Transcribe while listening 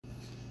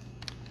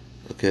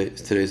Okay,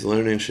 today's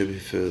learning should be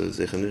for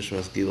Zecher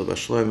Nishmas Gila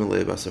Bashloim,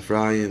 Leah Bas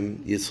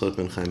Ephraim, Yitzchak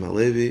ben Chaim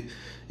Halevi,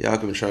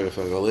 Yaakov ben Shraga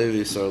Fag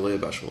Halevi, Sar Leah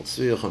Bashmol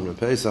Tzvi, Chon Ben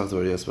Pesach,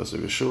 Dvar Yes Bas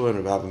Yeshua,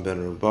 and Rabbi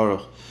ben Rav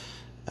Baruch,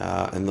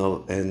 and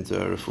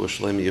Refuah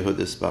Shlemi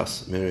Yehudis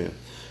Bas Miriam.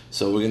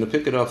 So we're going to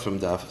pick it up from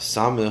Daf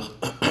Samech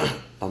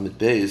Amid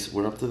Beis.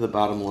 We're up to the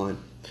bottom line.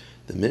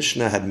 The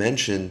Mishnah had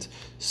mentioned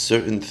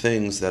certain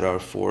things that are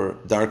for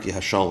Darki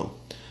Hashalom.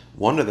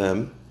 One of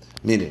them,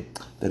 meaning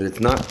that it's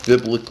not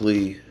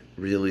biblically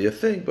really a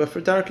thing, but for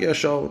Darki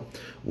Hashalom.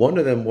 One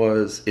of them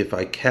was, if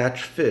I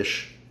catch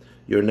fish,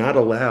 you're not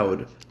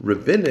allowed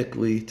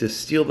rabbinically to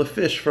steal the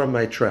fish from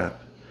my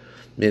trap.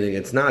 Meaning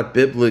it's not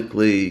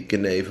biblically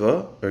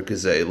Geneva or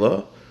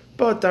Gezela,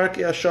 but Darki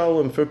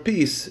Hashalom, for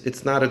peace,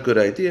 it's not a good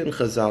idea, and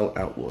Chazal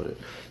outlawed it.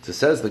 So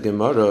says the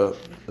Gemara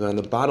on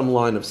the bottom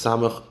line of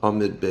Samach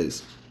Amid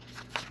Beis.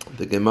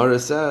 The Gemara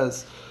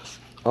says,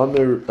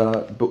 Amir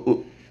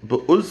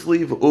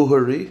Be'uzli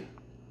v'uhari.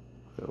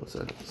 What's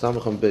that?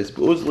 Samach Amid Beis.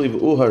 Be'uzli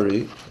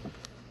v'uhari.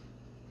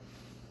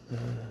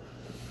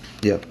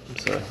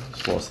 Sorry,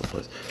 just lost the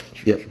place.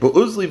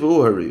 Be'uzli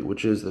v'uhari,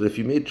 which is that if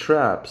you made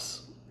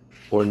traps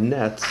or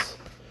nets,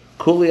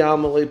 Kuli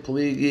Amalei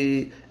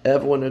Pligi,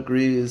 everyone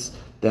agrees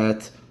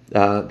that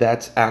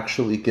that's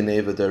actually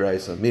Geneva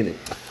Deraisa. Meaning,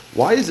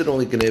 why is it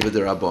only Geneva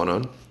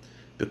Derabanan?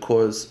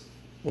 Because,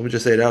 let me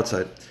just say it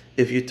outside.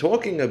 If you're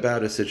talking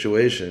about a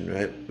situation,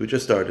 right? We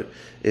just started.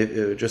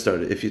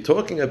 If you're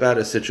talking about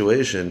a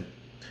situation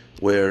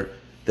where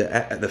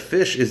the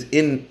fish is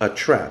in a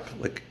trap,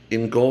 like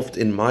engulfed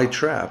in my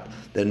trap,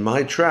 then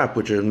my trap,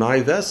 which are my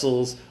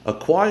vessels,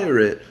 acquire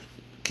it,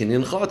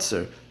 kinyan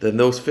chotzer, then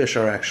those fish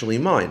are actually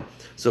mine.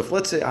 So if,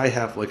 let's say, I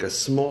have like a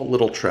small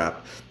little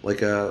trap,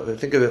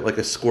 think of it like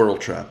a squirrel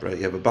trap, right?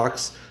 You have a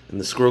box and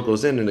the squirrel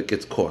goes in and it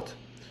gets caught.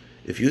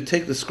 If you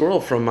take the squirrel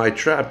from my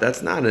trap,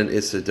 that's not an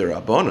Issa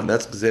Derabanan,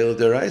 that's Gzela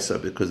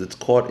Deraisa, because it's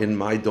caught in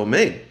my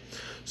domain.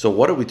 So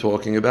what are we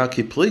talking about?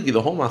 Kipligi,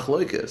 the whole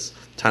machlokes,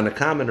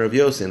 Tanakam and Rav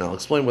Yossi, and I'll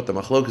explain what the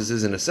machlokes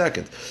is in a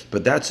second.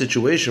 But that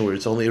situation where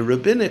it's only a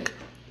rabbinic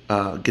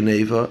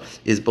Geneva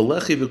is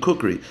Belechi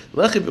v'kukri.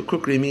 Lechi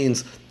v'kukri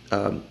means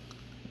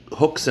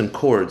hooks and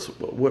cords.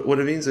 What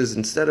it means is,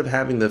 instead of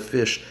having the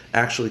fish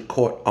actually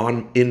caught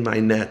in my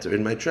net or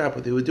in my trap,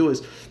 what they would do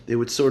is they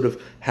would sort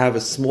of have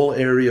a small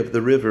area of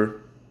the river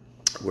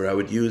where I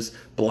would use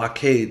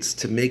blockades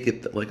to make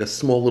it like a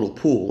small little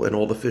pool, and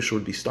all the fish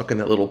would be stuck in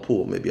that little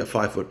pool, maybe a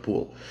 5-foot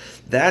pool.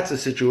 That's a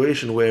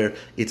situation where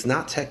it's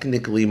not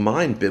technically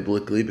mine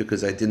biblically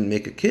because I didn't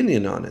make a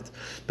kinyan on it.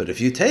 But if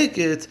you take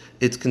it,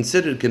 it's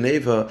considered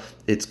Geneva,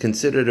 it's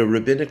considered a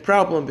rabbinic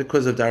problem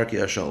because of Darki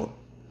Hashalom.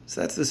 So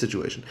that's the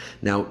situation.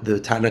 Now, the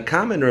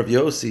Tanakama and Rav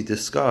Yossi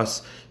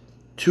discuss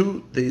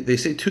they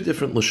say two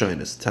different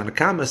lashonos.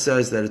 Tanakama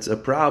says that it's a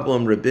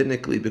problem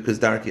rabbinically because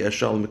Darki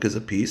Hashalom, because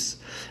of peace.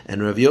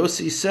 And Rav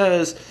Yossi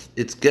says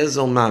it's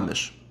Gezel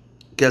Mamish,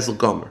 Gezel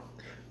Gomer.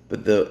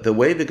 But the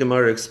way the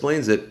Gemara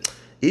explains it,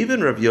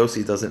 even Rav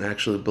Yossi doesn't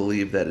actually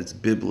believe that it's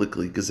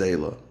biblically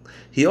Gezela.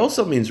 He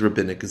also means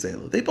rabbinic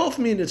Gezela. They both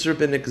mean it's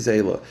rabbinic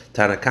Gezela.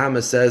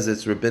 Tanakama says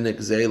it's rabbinic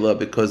Gezela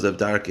because of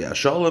Darki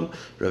Hashalom.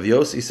 Rav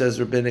Yossi says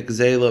rabbinic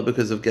Gezela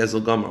because of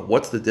Gezel Gomer.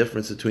 What's the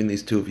difference between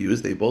these two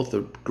views? They both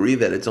agree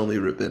that it's only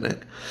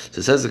rabbinic. So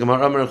it says the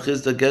Gemara, Amar Rav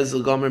Chizda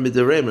Gezel Gomer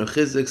midareim. Rav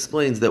Chizda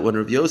explains that when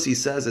Rav Yossi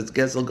says it's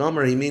Gezel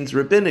Gomer, he means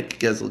rabbinic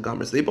Gezel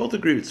Gomer. So they both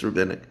agree it's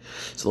rabbinic.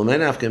 So L'mein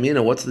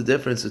Afkamina, what's the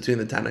difference between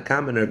the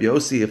Tanakama and Rav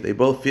Yossi if they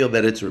both feel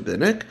that it's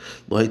rabbinic?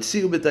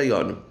 L'haitziu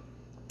b'dayanu.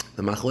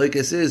 The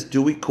machlokes is,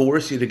 do we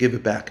coerce you to give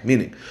it back?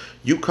 Meaning,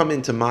 you come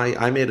into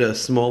I made a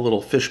small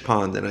little fish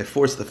pond and I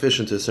forced the fish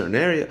into a certain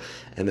area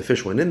and the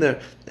fish went in there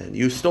and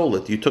you stole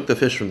it. You took the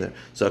fish from there.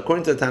 So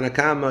according to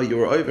Tanakama, you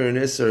were over in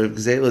Isser of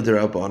Gzela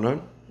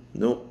Derabanan.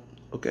 No.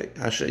 Okay,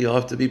 you'll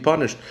have to be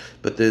punished.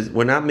 But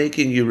we're not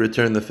making you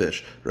return the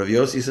fish. Rav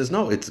Yossi says,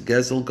 no, it's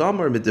Gezel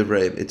Gomer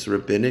Midivreim. It's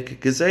rabbinic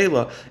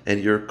Gezela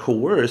and you're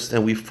coerced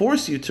and we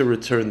force you to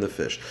return the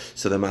fish.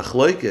 So the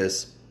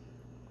machlokes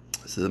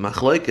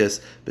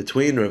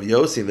between Rav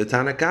Yossi and the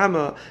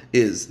Tanakama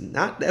is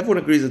not, everyone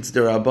agrees it's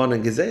Derabanan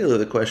and Gezela.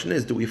 The question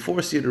is, do we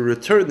force you to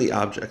return the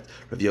object?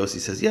 Rav Yossi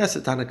says yes,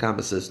 the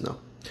Tanakama says no.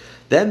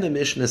 Then the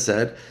Mishnah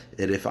said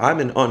that if I'm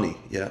an oni,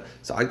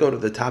 so I go to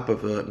the top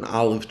of an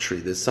olive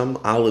tree, there's some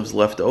olives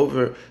left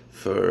over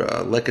for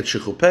leket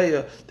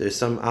shechupeya, there's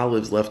some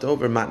olives left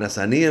over, matnas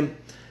aniyim,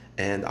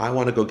 and I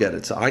want to go get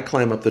it. So I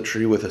climb up the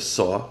tree with a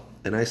saw,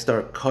 and I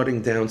start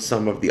cutting down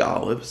some of the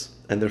olives,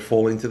 and they're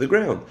falling to the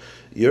ground.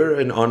 You're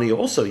an ani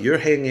also. You're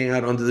hanging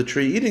out under the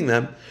tree eating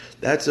them.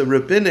 That's a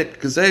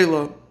rabbinic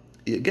gezela.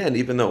 Again,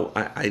 even though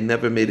I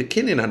never made a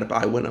kinyan on it,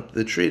 but I went up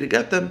the tree to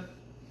get them.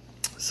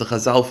 So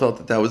Chazal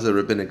felt that was a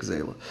rabbinic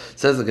gezela.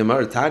 Says the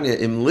Gemara, Tanya,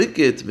 im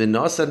likit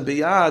v'nasan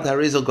biyad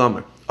harizel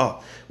gomer.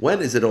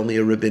 When is it only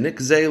a rabbinic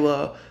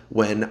gezela?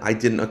 When I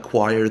didn't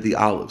acquire the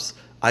olives.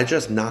 I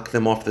just knock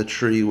them off the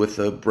tree with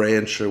a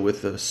branch or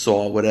with a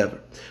saw, whatever.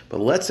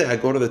 But let's say I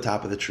go to the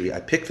top of the tree, I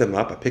pick them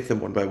up, I pick them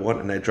one by one,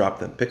 and I drop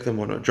them. Pick them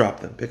one, drop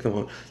them, pick them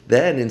one.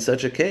 Then, in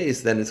such a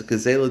case, then it's a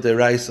gezela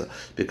deraisa,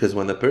 because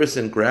when the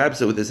person grabs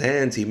it with his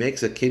hands, he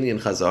makes a kinyan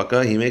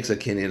chazaka, he makes a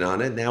kinyan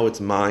on it. Now it's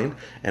mine,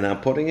 and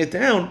I'm putting it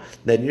down.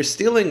 Then you're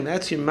stealing.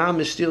 That's your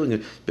mamish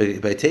stealing.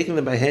 By taking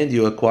them by hand,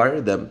 you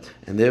acquired them,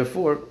 and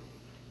therefore,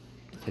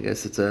 I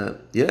guess it's a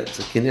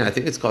kinyan. I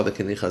think it's called a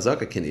kinyan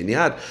chazaka, kinyan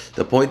yad.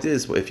 The point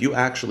is, if you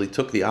actually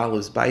took the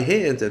olives by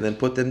hand and then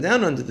put them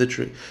down under the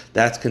tree,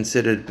 that's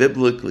considered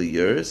biblically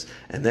yours.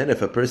 And then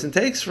if a person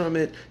takes from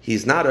it,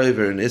 he's not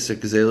over an isser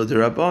gzela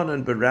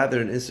derabanan, but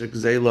rather an isser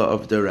gzela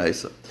of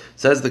deraisa.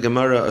 Says the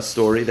Gemara a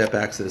story that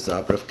backs this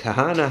up. Rav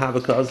Kahana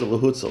havakazal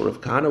l'Hutzel.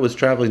 Rav Kahana was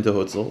traveling to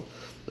Hutzel,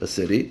 a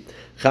city.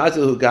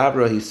 Chazil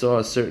Gabra, he saw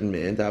a certain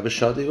man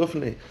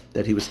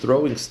that he was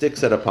throwing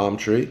sticks at a palm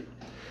tree.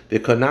 The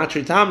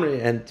konatri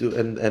tamri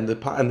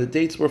and the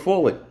dates were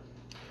falling.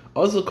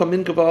 Also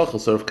kamin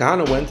kavachel. So Rav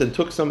Kahana went and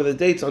took some of the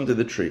dates under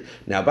the tree.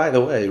 Now, by the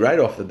way, right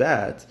off the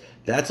bat,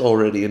 that's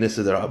already an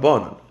Issa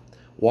Derabanan.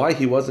 Why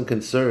he wasn't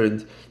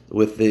concerned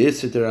with the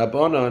Issa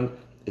Derabanan?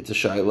 It's a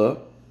shaila.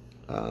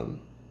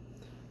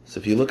 So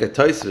if you look at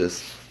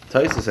Tosfos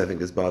I think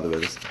is bothered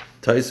with this.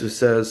 Tosfos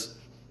says.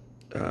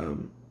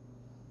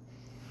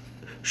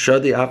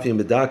 Shadi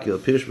afim bedakil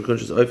pirish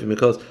b'kunshus oifim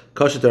mikos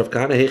kashet Rav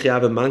Kahana hechi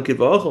have a mankiv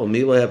ochel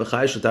milo have a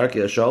chayish darki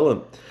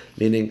hashalom.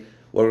 Meaning,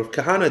 what Rav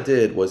Kahana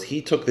did was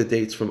he took the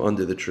dates from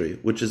under the tree,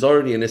 which is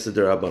already an Issa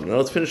Derabanan. Now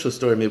let's finish the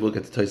story. Maybe we'll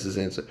get to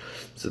Tosfos' answer.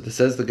 So this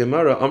says the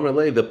Gemara, Amar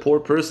Lei, the poor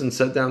person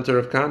said down to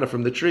Rav Kahana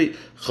from the tree,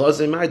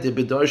 Chazemai de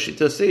b'darshi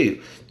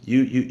tasei.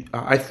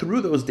 I threw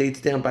those dates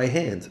down by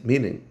hand,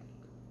 meaning.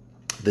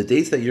 The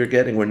dates that you're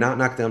getting were not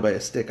knocked down by a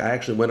stick. I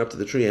actually went up to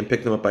the tree and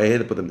picked them up by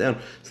hand and put them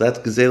down. So that's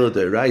gezela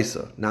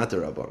deraisa, not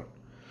derabbanan.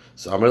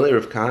 So Amarle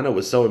Rav Kahana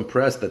was so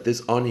impressed that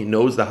this ani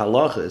knows the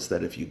halachas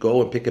that if you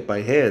go and pick it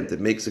by hand,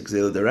 it makes a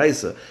gezela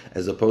deraisa,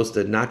 as opposed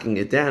to knocking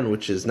it down,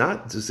 which is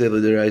not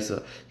gezela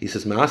deraisa. He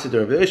says, "Ma'asid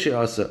Rav Yoshia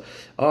asa."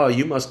 Oh,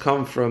 you must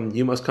come from Rav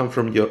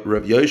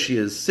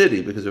Yoshia's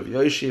city, because Rav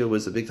Yoshia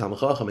was a big Talmid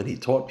Chacham and he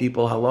taught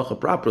people halacha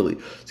properly.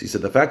 So he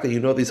said, the fact that you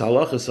know these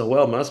halachas so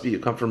well must be you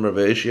come from Rav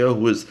Yoshia,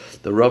 who was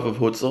the Rav of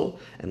Hutzel,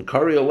 and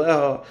Kari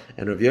Aleha.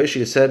 And Rav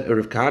Yoshia said,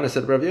 Rav Kahana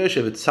said, Rav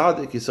Yoshia, it's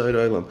tzaddik yisod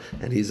olam,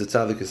 and he's a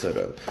tzaddik yisod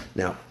olam.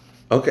 Now,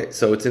 okay,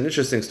 so it's an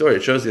interesting story.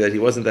 It shows you that he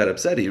wasn't that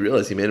upset. He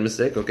realized he made a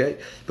mistake. Okay,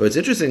 but what's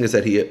interesting is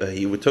that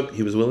he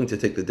was willing to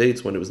take the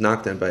dates when it was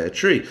knocked down by a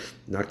tree,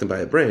 knocked down by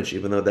a branch,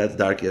 even though that's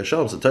darki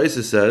hashalom. So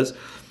Tosfos says,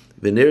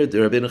 "V'nir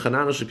Rabbeinu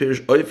Chananel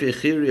shepirish oifi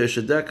chiria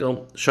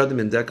shedekel shadim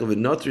in dekel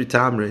v'notri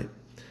tamre."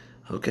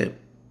 Okay.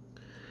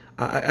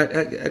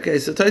 Okay,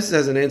 so Tosfos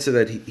has an answer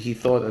that he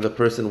thought that the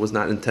person was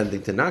not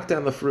intending to knock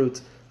down the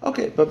fruit.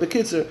 Okay, but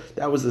Bekitzer,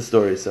 that was the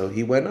story. So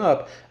he went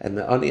up, and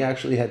the ani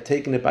actually had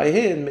taken it by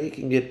hand,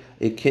 making it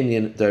a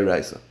kinyan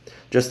deraisa.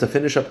 Just to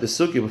finish up the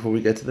sugya before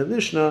we get to the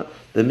Mishnah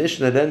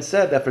then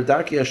said that for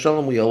Darki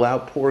Hashalom we allow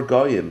poor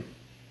goyim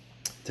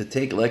to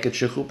take like a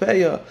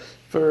shechupeya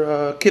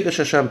for Kiddush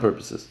Hashem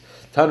purposes.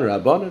 Tan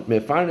Rabbanan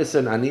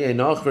mefarnesen aniyei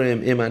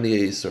nachrim im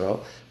aniyei Yisrael.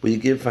 We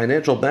give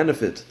financial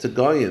benefit to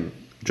goyim,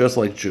 just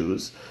like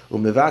Jews.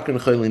 Umevaker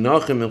chayli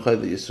nachim im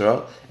chayli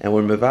Yisrael, and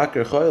when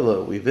mevaker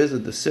chayla, we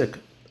visit the sick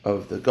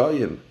of the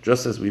goyim,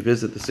 just as we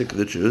visit the sick of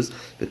the Jews.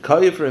 The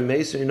kayif for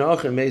meisei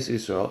nachim meisei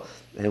Yisrael,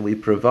 and we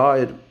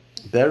provide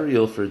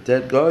burial for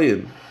dead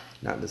goyim,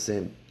 not in the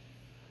same.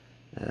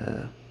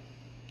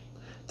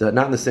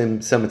 Not in the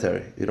same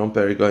cemetery. You don't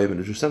bury goyim in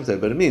a Jewish cemetery,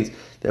 but it means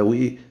that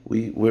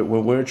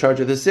we're in charge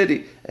of the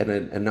city, and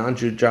a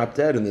non-Jew dropped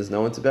dead, and there's no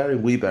one to bury.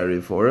 We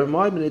bury for him.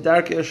 All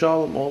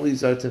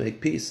these are to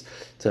make peace,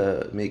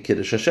 to make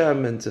Kiddush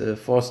Hashem, and to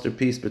foster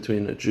peace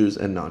between Jews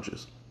and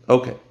non-Jews.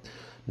 Okay,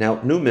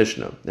 now new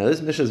Mishnah. Now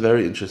this Mishnah is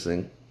very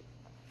interesting.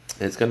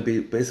 And it's going to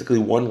be basically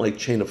one like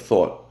chain of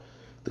thought.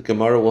 The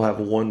Gemara will have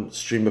one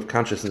stream of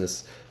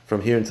consciousness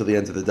from here until the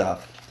end of the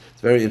daf.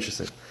 It's very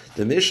interesting.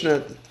 The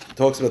Mishnah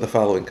talks about the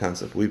following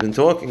concept. We've been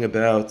talking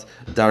about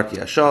Darki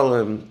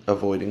Hashalom,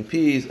 avoiding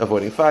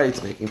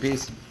fights, making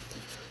peace.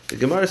 The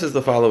Gemara says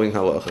the following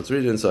halacha. Let's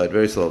read it inside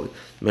very slowly.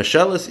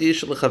 Mashelas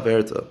ish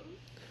lechaverta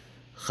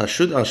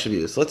chashud al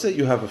shvius. Let's say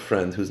you have a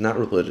friend who's not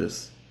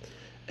religious,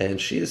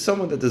 and she is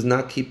someone that does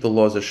not keep the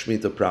laws of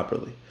Shemitah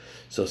properly.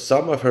 So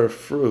some of her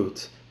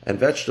fruit and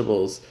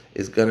vegetables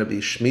is going to be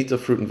Shemitah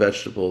fruit and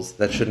vegetables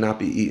that should not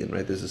be eaten,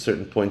 right? There's a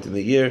certain point in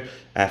the year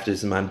after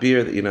Zman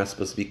Bir that you're not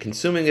supposed to be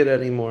consuming it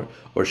anymore,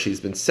 or she's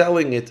been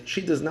selling it.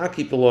 She does not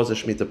keep the laws of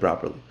Shemitah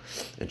properly.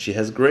 And she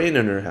has grain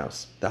in her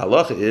house. The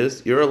halacha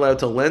is, you're allowed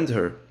to lend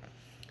her.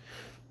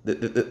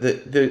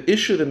 The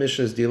issue the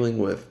Mishnah is dealing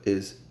with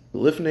is,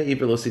 Lifnei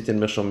Iber Lo Sitin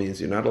Meshal means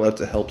you're not allowed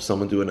to help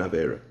someone do an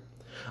Avera.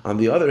 On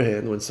the other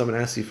hand, when someone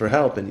asks you for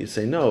help and you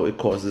say no, it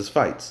causes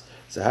fights.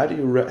 So how do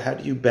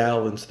you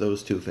balance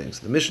those two things?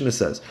 The Mishnah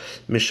says,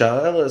 if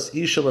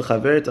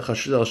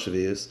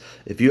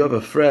you have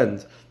a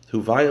friend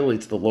who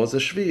violates the laws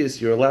of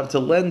Shvius, you're allowed to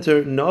lend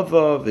her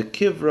Nova,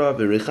 V'kivra,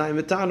 V'richaim,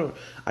 V'tanur.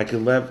 I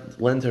could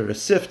lend her a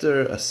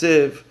sifter, a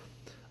sieve,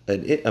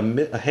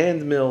 a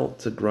hand mill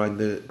to grind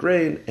the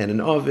grain, and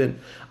an oven.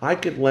 I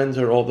could lend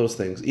her all those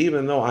things,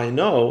 even though I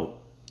know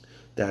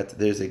that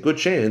there's a good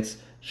chance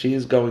she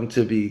is going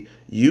to be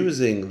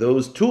using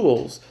those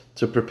tools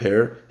to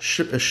prepare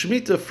a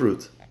Shemitah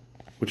fruit,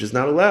 which is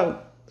not allowed.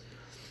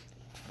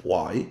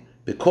 Why?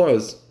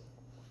 Because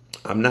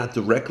I'm not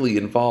directly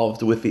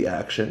involved with the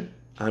action.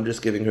 I'm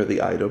just giving her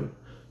the item.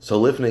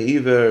 So lifnei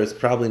iver is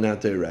probably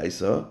not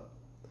deraisa,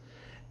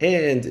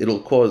 and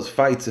it'll cause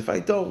fights if I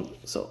don't.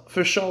 So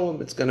for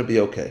shalom, it's going to be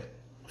okay.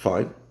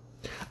 Fine.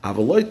 But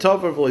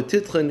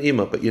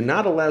you're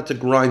not allowed to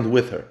grind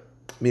with her.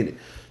 Meaning,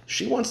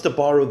 she wants to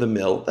borrow the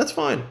mill. That's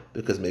fine,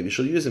 because maybe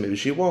she'll use it, maybe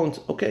she won't.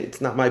 Okay, it's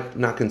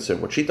not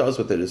concern. What she does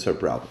with it is her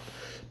problem.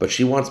 But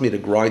she wants me to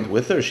grind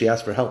with her. She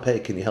asks for help. Hey,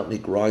 can you help me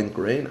grind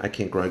grain? I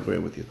can't grind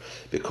grain with you.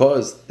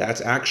 Because that's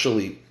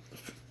actually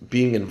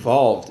being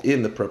involved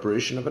in the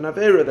preparation of an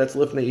Avera. That's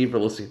lifnei iver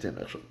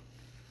l'sitin.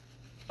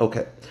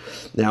 Okay.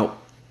 Now,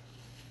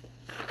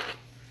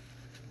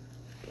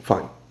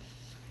 fine.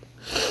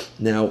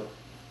 Now,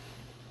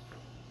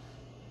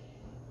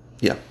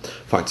 yeah,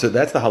 fine. So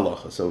that's the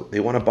halacha. So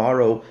they want to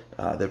borrow,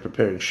 they're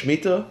preparing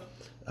Shemitah,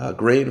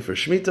 grain for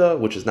Shemitah,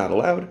 which is not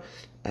allowed.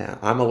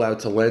 I'm allowed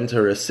to lend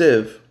her a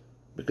sieve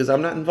because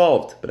I'm not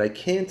involved, but I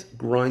can't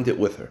grind it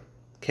with her.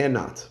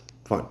 Cannot.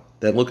 Fine.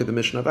 Then look at the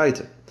Mishnah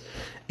Vayter.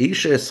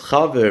 Ishes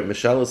chaver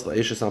mishalas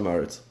la'ishes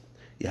amaretz.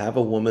 You have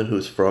a woman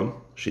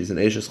she's an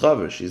Eshes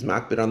chaver. She's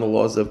makbid on the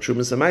laws of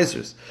Trumas and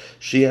Meisers.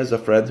 She has a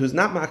friend who's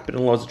not makbid on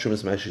the laws of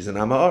Trumas and Meisers. She's an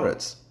Ama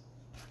Aretz.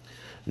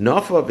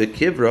 Nafa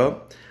v'kivra,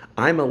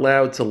 I'm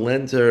allowed to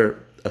lend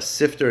her a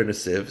sifter and a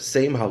sieve,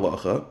 same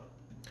halacha.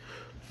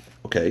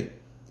 Okay.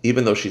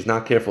 Even though she's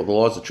not careful, the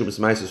laws of Trumas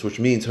Maisus, which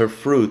means her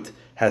fruit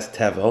has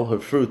tevel, her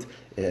fruit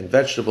and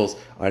vegetables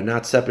are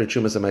not separate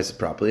Trumas and Maisus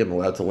properly, I'm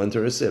allowed to lend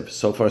her a sieve.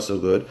 So far, so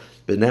good.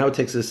 But now it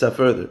takes it a step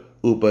further.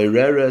 You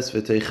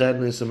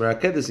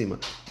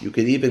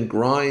can even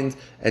grind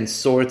and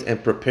sort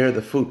and prepare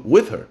the food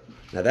with her.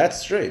 Now that's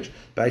strange.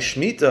 By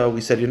Shemitah,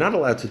 we said you're not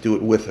allowed to do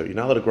it with her. You're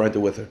not allowed to grind it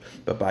with her.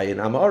 But by an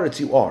Amaretz,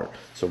 you are.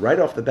 So right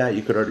off the bat,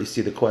 you could already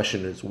see the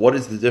question is, what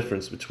is the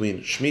difference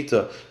between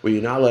Shemitah, where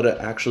you're not allowed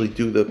to actually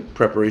do the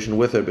preparation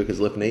with her because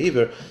lifnei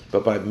iver,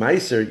 but by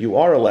Meiser, you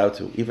are allowed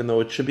to, even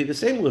though it should be the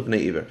same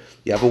lifnei iver.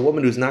 You have a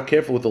woman who's not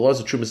careful with the laws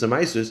of Trumas and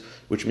Meisers,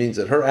 which means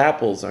that her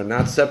apples are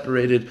not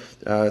separated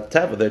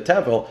tevel. They're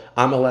tevel.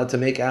 I'm allowed to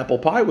make apple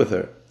pie with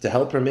her, to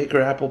help her make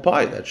her apple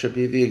pie. That should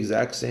be the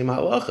exact same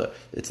halacha.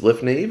 It's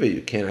lifnei iver.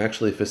 You can't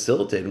actually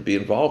facilitate and be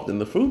involved in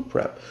the food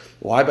prep.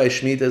 Why by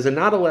Shemitah is it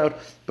not allowed,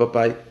 but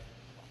by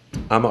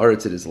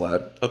Amaretz it is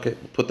allowed? Okay,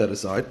 we'll put that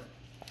aside.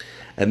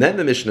 And then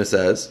the Mishnah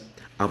says,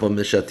 once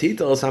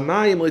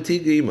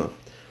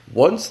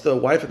the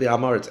wife of the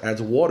Amaretz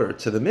adds water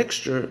to the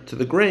mixture, to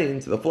the grain,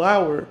 to the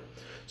flour,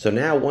 so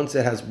now once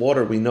it has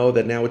water, we know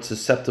that now it's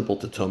susceptible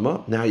to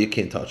Tumah. Now you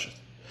can't touch it.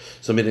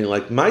 So meaning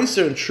like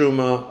Meiser and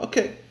Truma,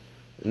 okay,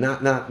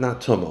 not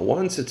Tumah.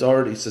 Once it's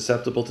already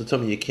susceptible to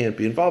Tumah, you can't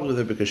be involved with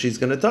it because she's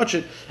going to touch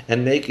it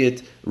and make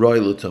it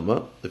roilu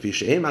Tumah.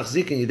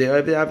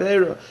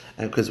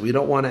 And because we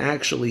don't want to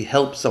actually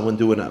help someone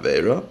do an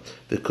Avera,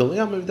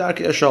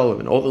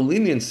 and all the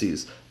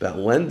leniencies about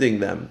lending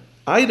them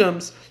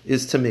items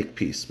is to make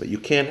peace. But you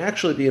can't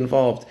actually be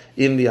involved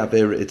in the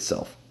Avera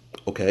itself.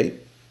 Okay?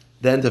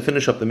 Then to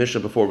finish up the Mishnah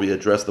before we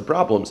address the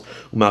problems,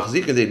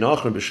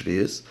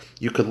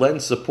 you could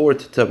lend support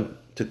to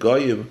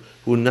goyim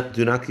who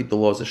do not keep the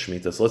laws of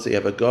Shemitah. So let's say you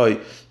have a guy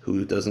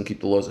who doesn't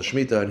keep the laws of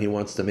Shemitah and he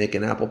wants to make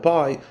an apple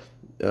pie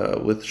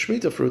with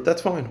Shemitah fruit.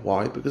 That's fine.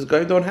 Why? Because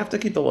goyim don't have to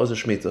keep the laws of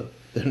Shemitah.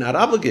 They're not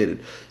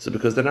obligated. So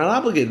because they're not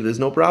obligated, there's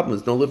no problem.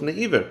 There's no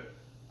livnei iver.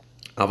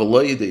 But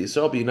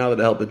you're not allowed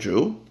to help a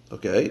Jew.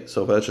 Okay,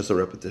 so that's just a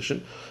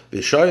repetition.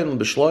 And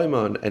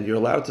you're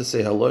allowed to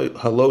say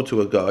hello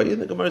to a guy,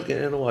 and the Gemara is going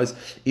to analyze,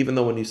 even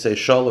though when you say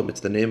shalom, it's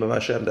the name of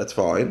Hashem, that's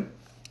fine.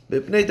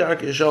 B'pnei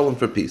dark is shalom,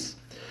 for peace.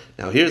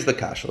 Now here's the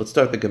kasha. Let's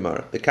start the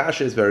Gemara. The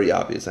kasha is very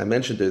obvious. I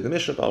mentioned it in the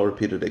Mishnah, but I'll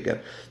repeat it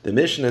again. The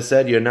Mishnah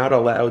said you're not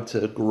allowed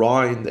to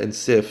grind and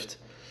sift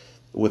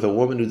with a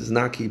woman who does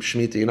not keep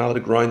Shemitah. You're not allowed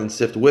to grind and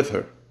sift with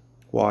her.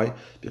 Why?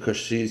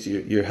 Because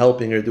you're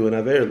helping her do an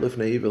aver,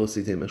 lifnei iver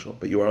l'sitim mishal.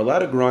 But you are allowed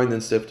to grind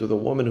and sift with a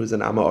woman who's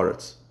an Ama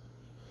Aretz,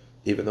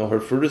 even though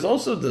her fruit is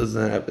also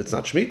doesn't have. It's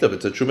not Shemitah, but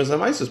it's a Trumas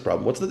and Maisus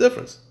problem. What's the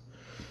difference?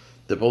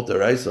 They're both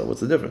deraisa.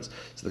 What's the difference?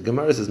 So the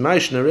Gemara says,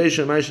 "Ma'ishna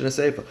reisha, ma'ishna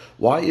seifa."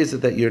 Why is it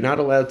that you're not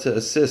allowed to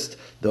assist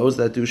those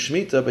that do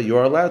Shemitah, but you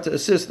are allowed to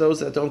assist those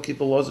that don't keep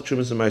the laws of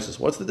Trumas and Maisus?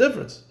 What's the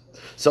difference?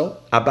 So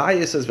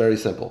Abaye says very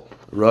simple.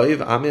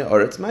 Roiv Amir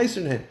Aretz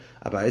Maisunhen.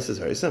 Abaye says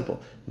very simple.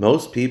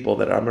 Most people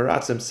that are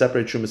Maratzim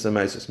separate Trumas and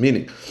Maisus.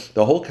 Meaning,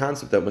 the whole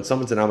concept that when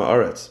someone's an Ama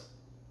Aretz,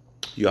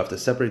 you have to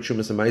separate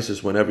Trumas and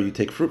Maisus whenever you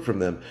take fruit from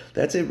them.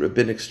 That's a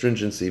rabbinic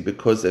stringency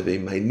because of a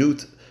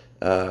minute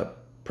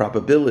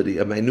probability,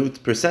 a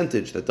minute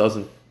percentage that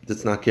doesn't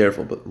that's not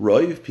careful, but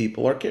roiv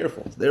people are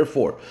careful.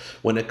 Therefore,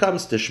 when it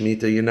comes to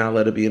Shemitah, you're not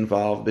allowed to be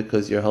involved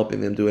because you're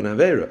helping them do an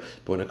Avera.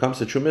 But when it comes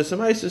to Trumas and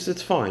Maisus,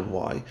 it's fine.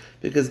 Why?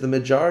 Because the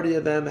majority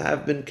of them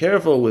have been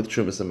careful with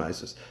Trumas and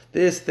Maisus.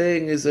 This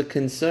thing is a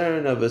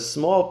concern of a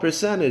small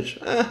percentage.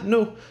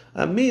 No,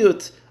 a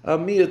miut,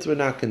 we're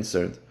not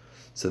concerned.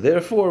 So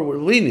therefore, we're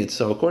lenient.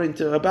 So according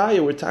to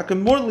Abaya, we're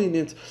talking more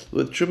lenient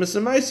with Trumas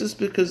and Maisus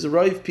because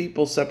roiv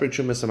people separate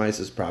Trumas and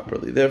Maisus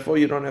properly. Therefore,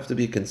 you don't have to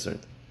be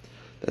concerned.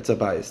 That's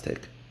Abaya's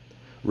take.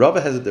 Rabbi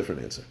has a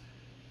different answer.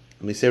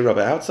 Let me say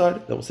Rabbi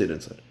outside, then we'll see it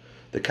inside.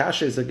 The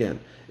kasha is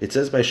again, it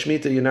says by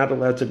Shemitah, you're not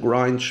allowed to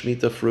grind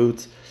Shemitah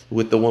fruit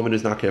with the woman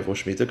who's not careful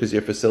with Shemitah because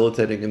you're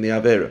facilitating in the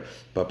Avera.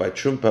 But by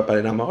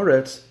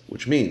Namaretz,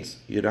 which means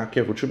you're not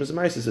careful with Trumas and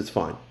Maisus, it's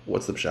fine.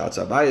 What's the pshat?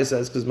 Abaya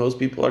says because most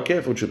people are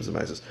careful with Trumas and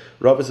Maisus.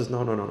 Rabbi says,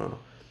 no.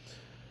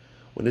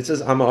 When it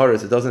says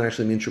Amaretz, it doesn't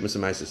actually mean Trumas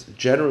and Maisus.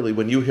 Generally,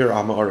 when you hear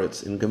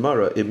Amaretz in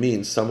Gemara, it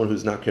means someone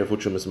who's not careful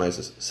with Trumas and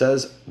Maisus.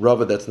 Says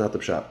Rabbi, that's not the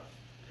pshat.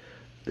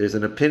 There's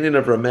an opinion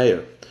of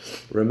Rameir.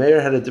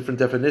 Rameir had a different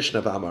definition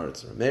of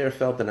Amaretz. Rameir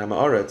felt that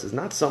Amaretz is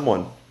not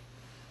someone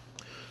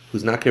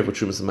who's not careful with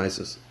Trumas and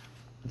Maisus.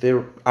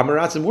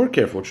 Amaratzim were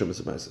careful with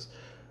Trumas and Maisus.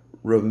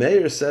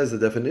 Rameir says the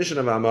definition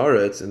of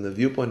Amaretz, in the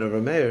viewpoint of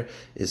Rameir,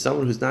 is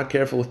someone who's not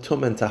careful with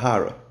Tum and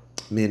Tahara.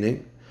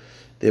 Meaning,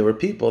 there were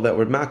people that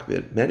were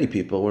makbid, many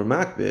people were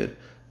makbid,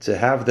 to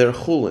have their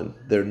chulin,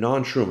 their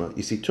non-truma.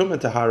 You see, tum and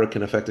tahara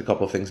can affect a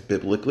couple of things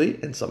biblically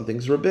and some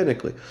things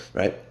rabbinically,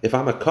 right? If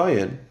I'm a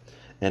kohen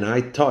and I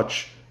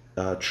touch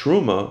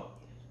truma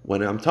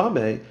when I'm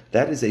tameh,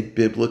 that is a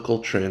biblical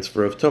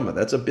transfer of tumah.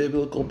 That's a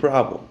biblical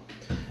problem.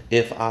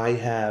 If I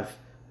have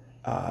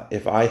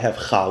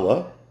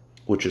challah,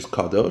 which is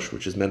kadosh,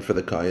 which is meant for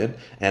the kohen,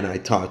 and I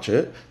touch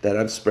it, that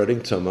I'm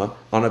spreading tumah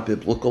on a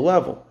biblical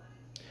level.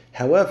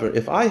 However,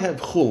 if I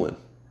have chulin,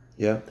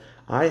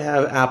 I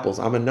have apples.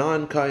 I'm a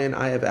non-kayan,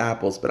 I have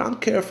apples, but I'm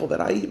careful that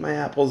I eat my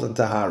apples on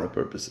tahara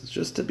purposes.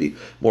 Just to be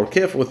more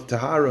careful with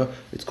tahara,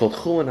 it's called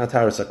chulin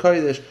ataras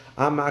hakodesh.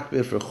 I'm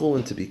makbid for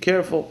chulin to be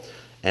careful,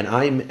 and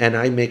I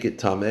make it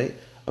tameh.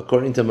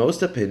 According to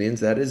most opinions,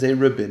 that is a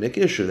rabbinic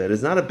issue. That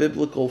is not a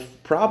biblical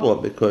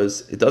problem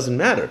because it doesn't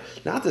matter.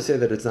 Not to say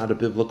that it's not a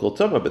biblical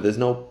tumah, but there's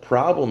no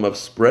problem of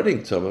spreading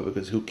tumah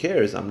because who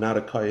cares? I'm not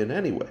a kayan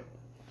anyway.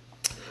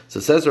 So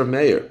says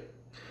Rameir,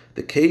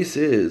 the case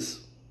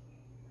is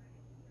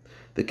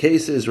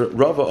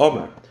Rava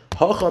Omer.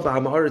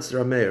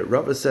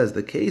 Rava says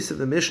the case of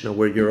the Mishnah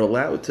where you're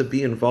allowed to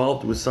be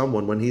involved with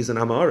someone when he's an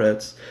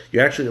Amaretz,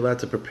 you're actually allowed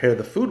to prepare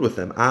the food with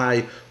them. How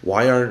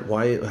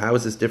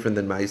is this different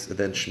than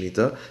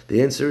Shemitah?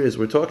 The answer is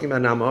we're talking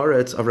about an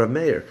Amaretz of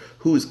Rameir,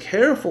 who is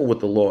careful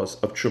with the laws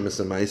of Trumas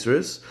and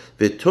Maisris,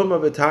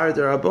 v'tumah v'tar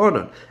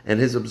derabanan,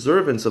 and his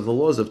observance of the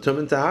laws of Tum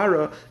and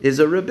Tahara is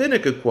a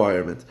rabbinic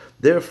requirement.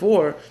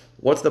 Therefore,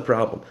 what's the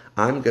problem?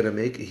 He's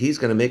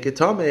going to make it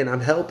tameh, and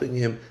I'm helping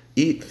him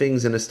eat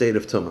things in a state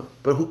of tumah.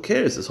 But who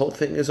cares? This whole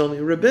thing is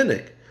only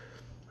rabbinic.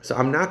 So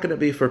I'm not going to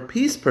be, for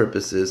peace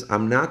purposes,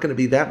 I'm not going to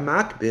be that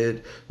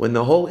makbid when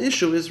the whole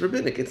issue is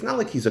rabbinic. It's not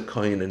like he's a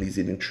kohen and he's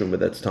eating truma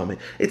that's tummy.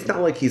 It's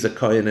not like he's a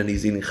kohen and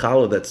he's eating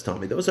challah that's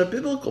tummy. Those are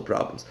biblical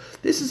problems.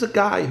 This is a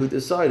guy who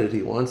decided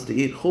he wants to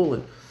eat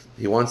chulin.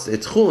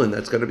 It's chulin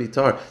that's going to be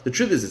tar. The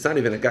truth is, it's not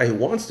even a guy who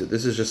wants to.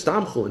 This is just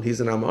stam chulin.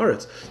 He's an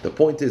amaretz. The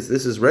point is,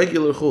 this is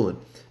regular chulin.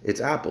 It's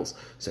apples.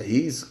 So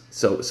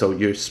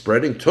you're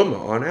spreading tumah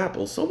on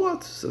apples. So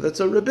what? So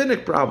that's a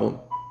rabbinic problem.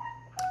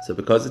 So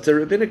because it's a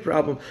rabbinic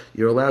problem,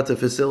 you're allowed to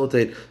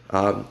facilitate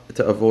to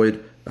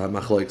avoid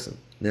machloksim.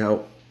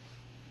 Now,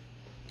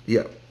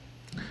 the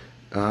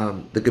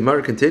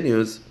Gemara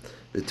continues.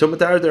 The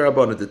tumatar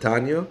derabana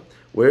detanya.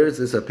 Where is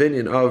this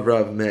opinion of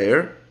Rav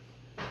Meir?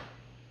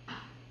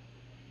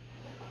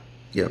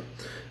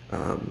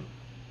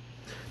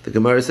 The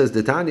Gemara says,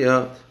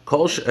 Detanya,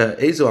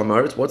 Ezo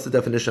Amaretz, what's the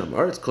definition of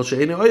Amaretz? Kol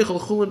she'eino oichel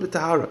chulin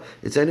b'tahara.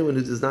 It's anyone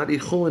who does not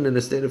eat chulin in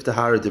a state of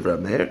tahara, divrei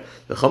Meir.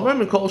 The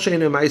Chamar kol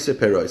she'eino ma'aser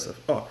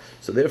peroisav.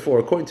 So therefore,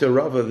 according to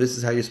Rava, this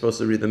is how you're supposed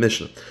to read the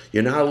Mishnah.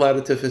 You're not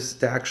allowed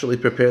to actually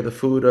prepare the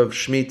food of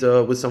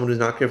Shemitah with someone who's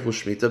not careful with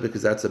Shemitah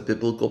because that's a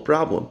biblical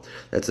problem.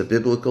 That's a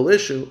biblical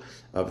issue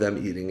of them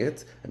eating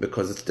it. And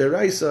because it's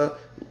deraisa,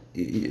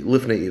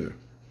 lifnei iver.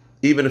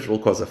 Even if it will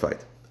cause a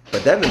fight.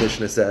 But then the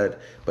Mishnah said,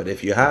 but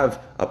if you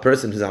have a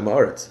person who's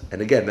Amaretz,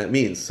 and again, that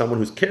means someone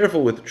who's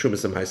careful with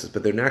Trumas and Maisus,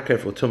 but they're not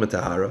careful with Tumah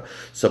Tahara,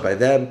 so by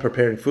them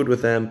preparing food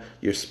with them,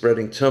 you're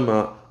spreading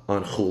Tumah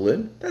on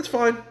Chulin, that's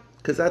fine,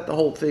 because the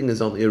whole thing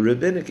is only a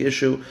rabbinic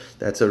issue,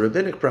 that's a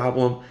rabbinic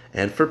problem,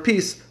 and for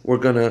peace, we're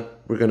gonna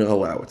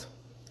allow it.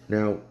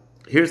 Now,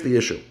 here's the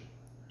issue.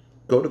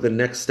 Go to the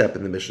next step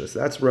in the Mishnah. So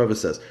that's what Rava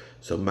says.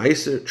 So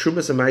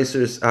Trumas and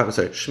Maisus,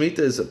 Shemitah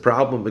is a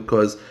problem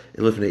because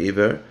Ilifnei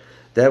Iver.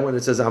 Then when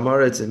it says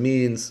Amaretz, it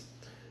means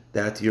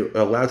that you're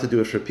allowed to do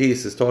it for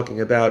peace. It's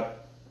talking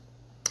about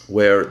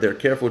where they're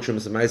careful with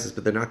Trumas and Maisus,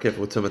 but they're not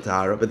careful with Tumah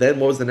Tahara. But then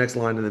what was the next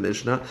line in the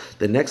Mishnah?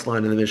 The next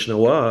line in the Mishnah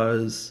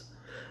was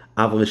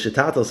But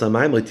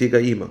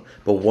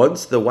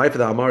once the wife of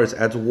the Amaris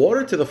adds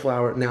water to the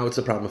flour, now it's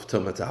a problem of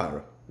Tumah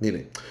Tahara.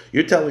 Meaning,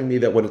 you're telling me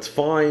that when it's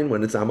fine,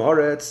 when it's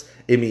Amaretz,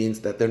 it means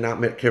that they're not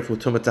careful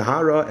with Tumah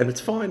Tahara, and it's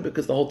fine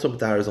because the whole Tumah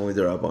Tahara is only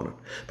D'Rabbanan.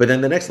 But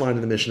then the next line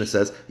of the Mishnah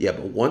says, yeah,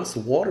 but once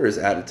water is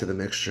added to the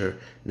mixture,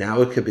 now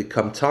it could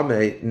become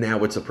Tameh,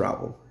 now it's a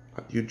problem.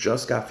 You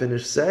just got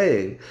finished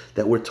saying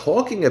that we're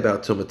talking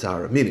about Tumah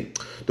Tahara. Meaning,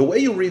 the way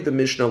you read the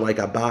Mishnah like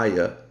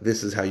Abaya,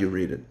 this is how you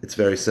read it. It's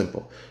very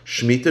simple.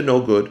 Shemitah, no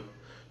good.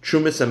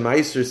 Trumas and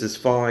Meisers is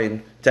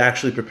fine to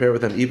actually prepare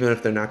with them, even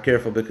if they're not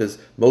careful, because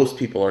most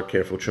people are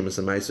careful with Trumas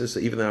and Meisers, so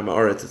even though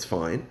Amaretz, it's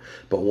fine.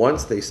 But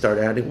once they start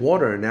adding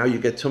water, and now you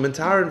get Tumah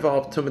Tahara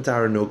involved, Tumah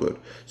Tahara, no good.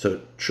 So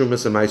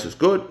Trumas and Meisers,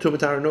 good, Tumah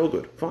Tahara, no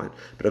good, fine.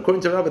 But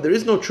according to Rabbi, there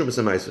is no Trumas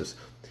and Meisers.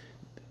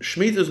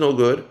 Shemitah is no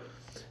good.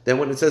 Then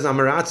when it says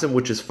Amaratzim,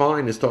 which is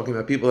fine, is talking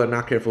about people that are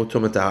not careful with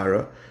Tumah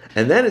Tahara.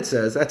 And then it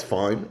says, that's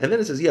fine. And then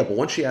it says, yeah, but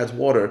once she adds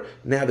water,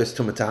 now there's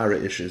Tumah Tahara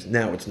issues.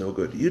 Now it's no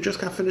good. You just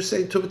got finished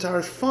saying Tumah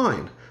Tahara is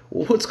fine.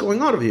 Well, what's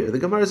going on over here? The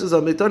Gemara says,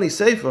 Amitani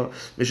Seifa,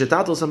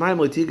 Mishatatel Samayim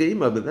Letiga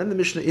Ima. But then the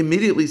Mishnah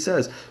immediately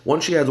says,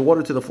 once she adds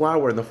water to the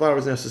flour, and the flour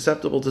is now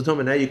susceptible to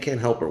Tumah, now you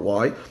can't help her.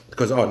 Why?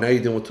 Because, now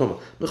you're dealing with Tumah.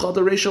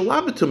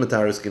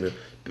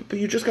 But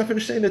you just got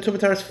finished saying that Tumah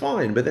Tahara is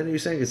fine. But then you're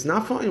saying it's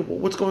not fine. Well,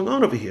 what's going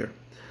on over here?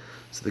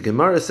 So the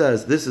Gemara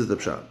says, this is the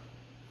Pshat.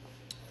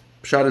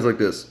 Pshat is like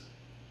this.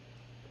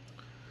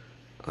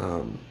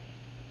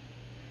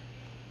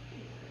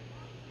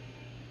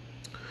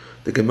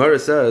 The Gemara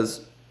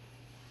says,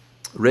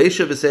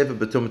 Reisha v'seifa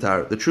b'tumah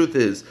tahara. The truth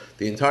is,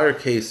 the entire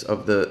case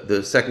of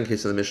the second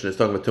case of the Mishnah is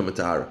talking about tumah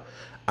tahara.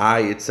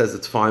 It says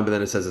it's fine, but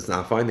then it says it's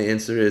not fine. The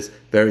answer is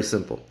very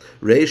simple.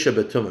 Reisha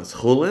b'tumah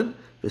chulin,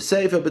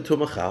 v'seifa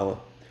b'tumah chala.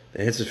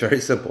 The answer is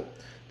very simple.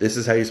 This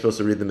is how you're supposed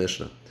to read the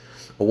Mishnah.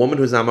 A woman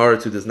who's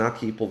Amaret, who does not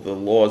keep the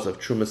laws of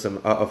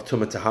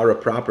Tumah Tahara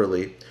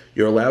properly,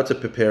 you're allowed to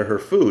prepare her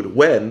food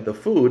when the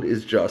food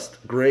is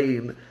just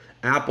grain,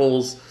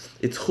 apples,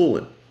 it's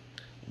chulin.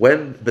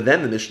 But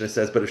then the Mishnah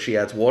says, but if she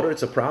adds water,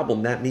 it's a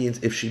problem. That means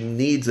if she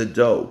needs a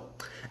dough.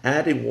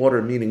 Adding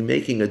water meaning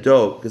making a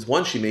dough, because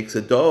once she makes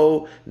a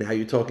dough, now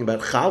you're talking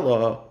about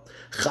challah.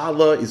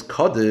 Challah is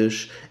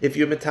kaddish. If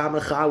you're metama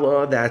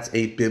challah, that's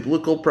a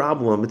biblical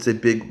problem. It's a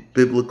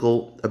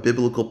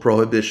biblical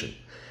prohibition.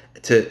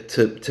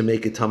 To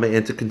make it tameh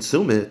and to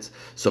consume it.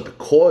 So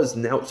because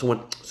now,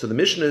 so the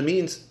Mishnah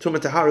means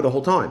Tumah Tahara the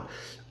whole time.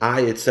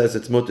 It says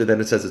it's mutter,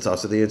 then it says it's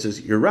also. The answer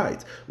is you're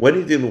right. When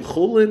you deal with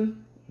chulin,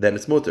 then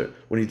it's mutter.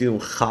 When you deal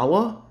with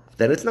challah,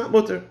 then it's not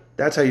mutter.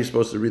 That's how you're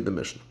supposed to read the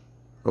Mishnah.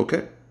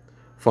 Okay,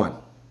 fine.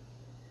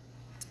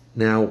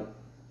 Now,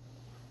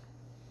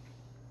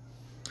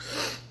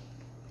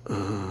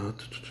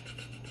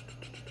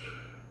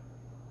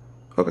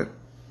 okay.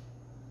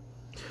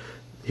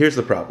 Here's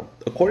the problem.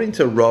 According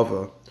to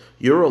Rava,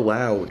 you're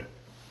allowed,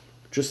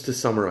 just to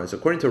summarize,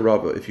 according to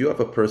Rava, if you have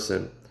a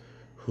person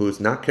who's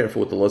not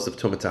careful with the laws of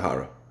Tumah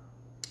Tahara,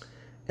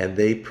 and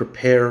they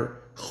prepare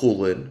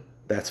chulin,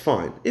 that's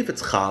fine. If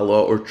it's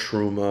challah or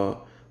truma,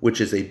 which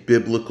is a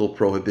biblical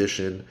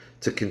prohibition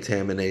to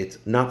contaminate,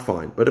 not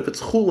fine. But if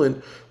it's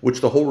chulin,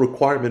 which the whole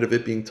requirement of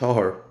it being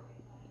tahar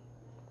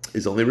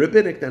is only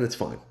rabbinic, then it's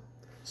fine.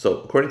 So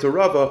according to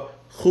Rava,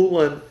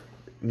 chulin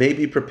may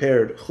be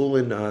prepared,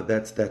 chulin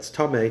that's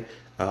tameh,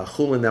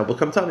 chulin that will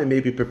become tameh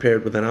may be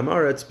prepared with an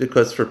amaretz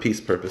because for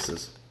peace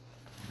purposes.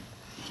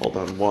 Hold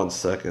on 1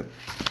 second.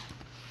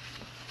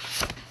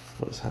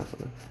 What is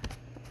happening?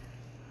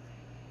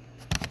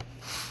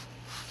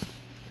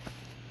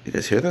 You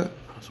guys hear that?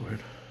 That was weird.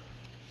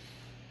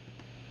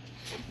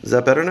 Is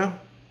that better now?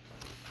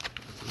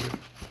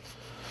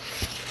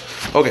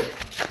 Okay,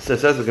 so it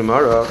says the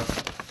Gemara,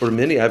 for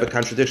Mini, I have a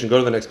contradiction. Go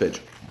to the next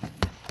page.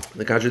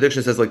 The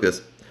contradiction says like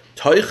this.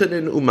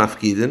 Toichenin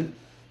umafkidin,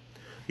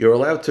 you're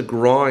allowed to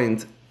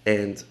grind,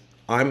 and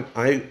I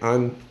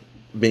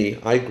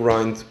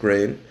grind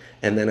grain,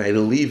 and then I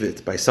leave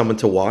it by someone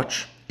to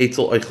watch.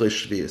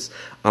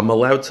 I'm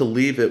allowed to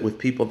leave it with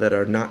people that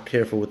are not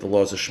careful with the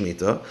laws of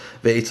Shemitah.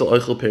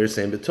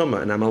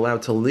 And I'm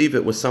allowed to leave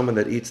it with someone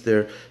that eats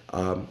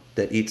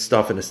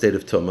stuff in a state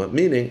of Tumah,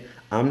 meaning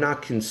I'm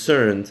not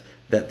concerned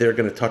that they're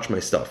going to touch my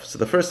stuff. So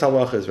the first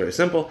halacha is very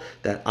simple,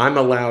 that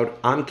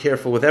I'm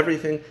careful with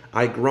everything,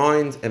 I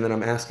grind, and then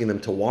I'm asking them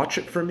to watch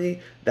it for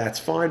me. That's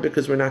fine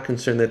because we're not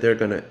concerned that they're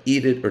going to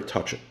eat it or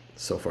touch it.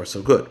 So far,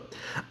 so good.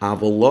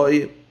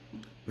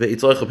 But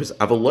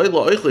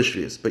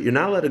you're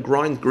not allowed to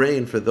grind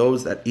grain for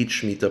those that eat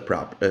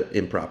Shemitah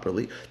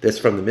improperly. That's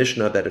from the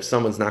Mishnah, that if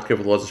someone's not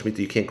careful with the laws of Shemitah,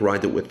 you can't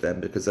grind it with them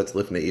because that's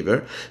lifnei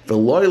iver.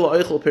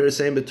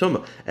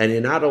 And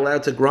you're not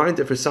allowed to grind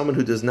it for someone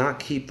who does not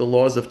keep the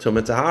laws of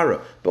Tumah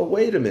Tahara. But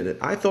wait a minute,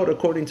 I thought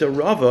according to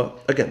Rava,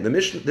 again, the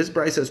Mishnah, this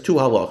Bryce has two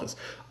halachas.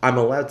 I'm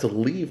allowed to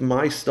leave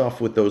my stuff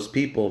with those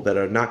people that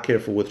are not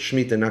careful with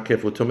Shemitah, not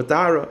careful with Tumah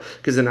Tahara,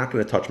 because they're not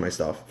going to touch my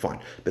stuff. Fine.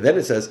 But then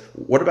it says,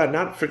 what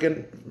about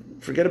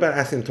forget about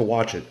asking them to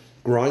watch it.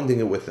 grinding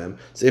it with them.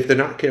 So if they're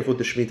not careful with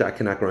the Shemitah, I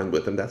cannot grind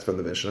with them. That's from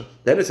the Mishnah.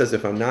 Then it says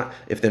if they're not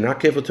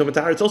careful with Tumat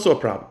Tahara, it's also a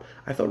problem.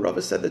 I thought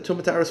Rava said that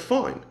Tumat Tahara is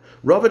fine.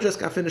 Rava just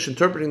got finished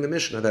interpreting the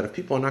Mishnah that if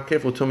people are not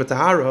careful with Tumat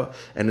Tahara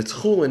and it's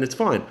chulin, it's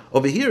fine.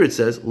 Over here it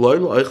says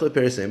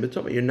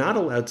you're not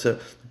allowed to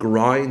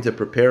grind to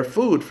prepare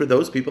food for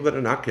those people that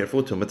are not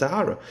careful with Tumat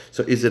Tahara.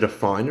 So is it a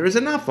fine or is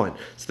it not fine?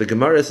 So the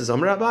Gemara says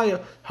Amar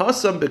Abaya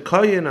Hasam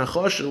b'kayin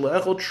achosh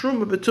le'echol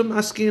truma b'tum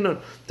askinon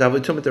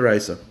david Tumat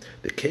Deraisa.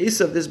 The case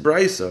of this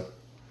brisa,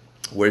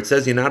 where it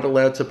says you're not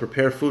allowed to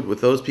prepare food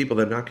with those people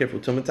that are not careful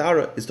with Tumat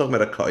Tahara, is talking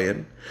about a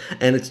kohen,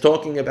 and it's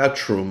talking about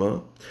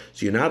truma.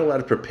 So you're not allowed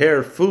to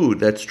prepare food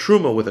that's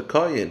truma with a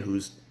kohen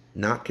who's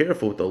not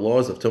careful with the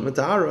laws of Tumat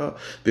Tahara,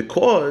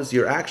 because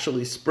you're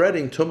actually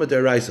spreading Tumat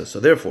Deraisa. So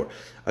therefore,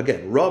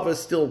 again, Rava is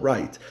still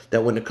right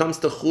that when it comes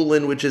to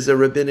chulin, which is a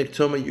rabbinic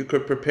tumah, you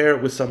could prepare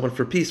it with someone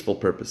for peaceful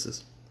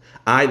purposes.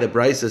 The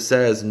brisa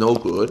says no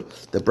good.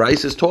 The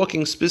brisa is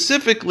talking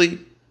specifically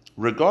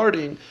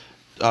regarding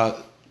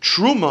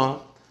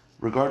truma,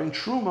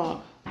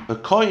 a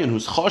kohen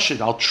who's chashid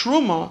al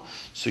truma.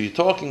 So you're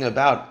talking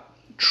about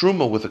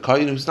truma with a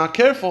kohen who's not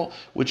careful,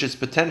 which is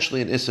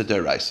potentially an issa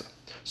deraisa.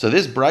 So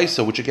this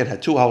brisa, which again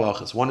had two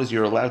halachas. One is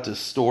you're allowed to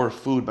store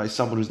food by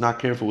someone who's not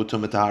careful with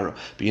Tumat Tahara,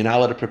 but you're not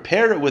allowed to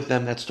prepare it with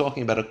them. That's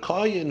talking about a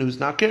kohen who's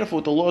not careful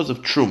with the laws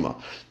of truma,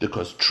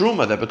 because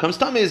truma that becomes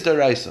tamei is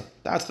deraisa.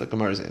 That's the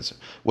Gemara's answer.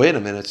 Wait a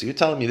minute. So you're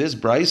telling me this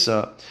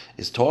brisa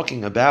is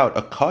talking about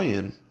a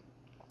kohen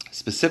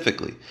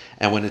specifically,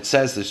 and when it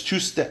says there's two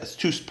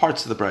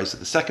parts of the brisa,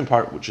 the second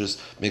part, which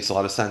makes a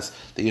lot of sense,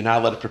 that you're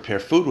not allowed to prepare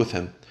food with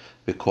him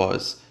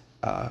because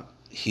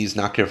he's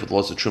not careful with the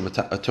laws of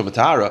Tumat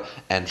Tahara,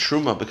 and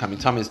truma becoming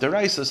tamei is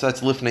deraisa, so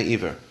that's lifnei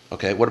iver.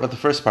 Okay, what about the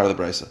first part of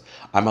the brisa?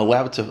 I'm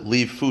allowed to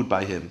leave food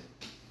by him.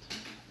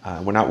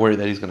 We're not worried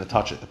that he's going to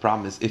touch it. The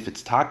problem is if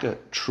it's taka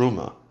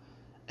truma,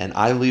 and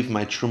I leave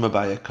my truma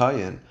by a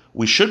kohen,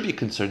 we should be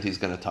concerned he's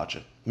going to touch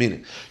it.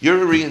 Meaning,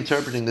 you're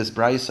reinterpreting this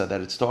brisa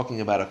that it's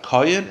talking about a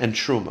kohen and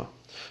truma.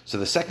 So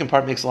the second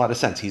part makes a lot of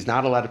sense. He's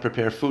not allowed to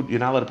prepare food. You're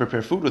not allowed to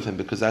prepare food with him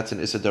because that's an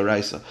issa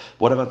deraisa.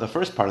 What about the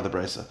first part of the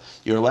brisa?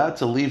 You're allowed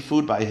to leave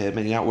food by him,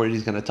 and you're not worried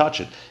he's going to touch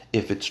it.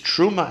 If it's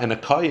truma and a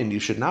kohen, you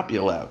should not be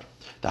allowed.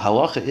 The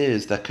halacha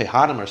is that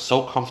kehanim are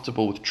so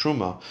comfortable with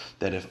truma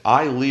that if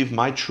I leave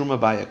my truma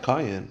by a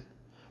kohen,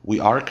 we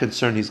are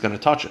concerned he's going to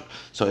touch it.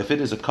 So if it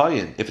is a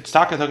kohen, if it's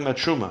talking about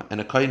truma and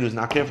a kohen who's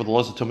not careful with the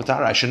laws of Tumat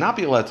Tahara, I should not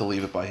be allowed to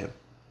leave it by him.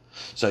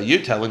 So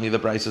you're telling me the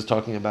brisa is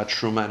talking about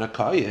truma and a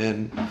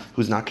kohen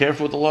who's not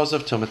careful with the laws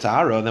of Tumat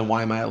Tahara, then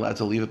why am I allowed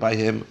to leave it by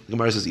him? The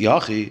Gemara says,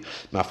 Yachi,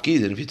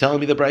 mafkidin. If you're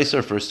telling me the brisa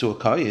refers to a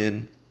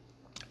kohen,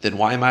 then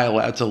why am I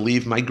allowed to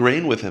leave my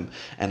grain with him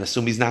and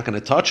assume he's not going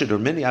to touch it? Or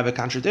many have a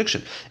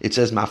contradiction. It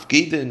says,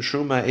 mafkidin,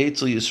 truma,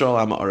 eitzel, yisrael,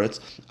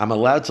 amaretz. I'm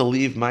allowed to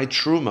leave my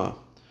truma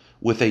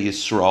with a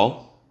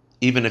Yisrael,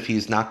 even if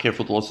he's not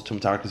careful with the laws of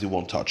Tumat Tahara because he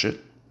won't touch it.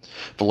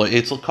 But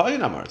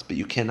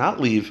you cannot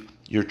leave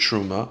your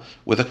truma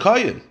with a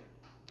kohen,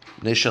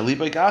 because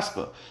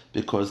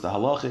the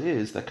halacha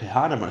is that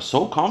kehanim are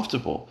so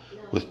comfortable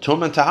with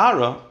Tumat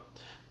Tahara,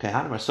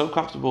 kehanim are so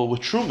comfortable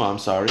with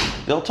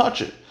truma, they'll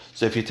touch it.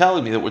 So if you're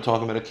telling me that we're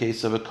talking about a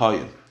case of a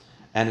kohen,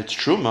 and it's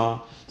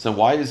truma, so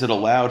why is it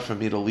allowed for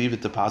me to leave it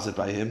deposit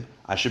by him?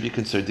 I should be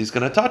concerned he's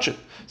going to touch it.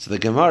 So the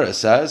Gemara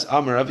says,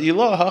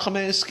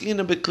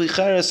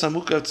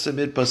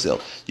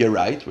 you're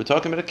right. We're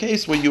talking about a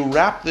case where you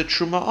wrap the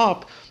truma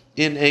up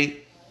in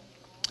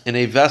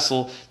a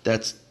vessel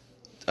that's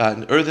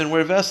an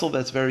earthenware vessel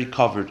that's very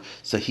covered,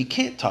 so he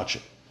can't touch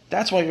it.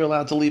 That's why you're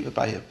allowed to leave it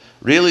by him.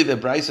 Really, the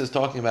brisa is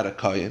talking about a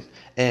kohen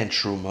and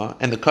truma,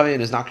 and the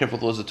kohen is not careful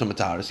with the laws of Tumat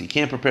Tahara, so you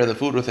can't prepare the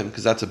food with him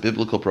because that's a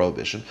biblical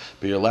prohibition.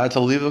 But you're allowed to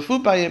leave the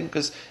food by him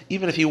because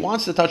even if he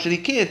wants to touch it, he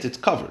can't. It's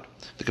covered.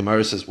 The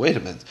Gemara says, wait a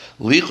minute.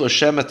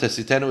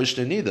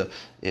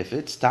 If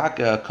it's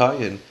taka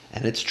kohen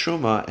and it's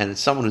truma and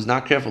it's someone who's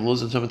not careful with the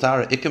laws of Tumat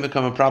Tahara, it can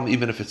become a problem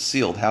even if it's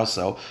sealed. How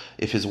so?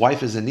 If his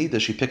wife is a nida,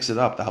 she picks it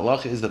up. The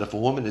halacha is that if a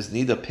woman is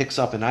nida, picks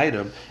up an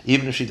item,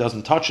 even if she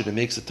doesn't touch it, it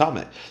makes it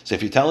tameh. So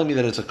if you're telling me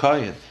that it's a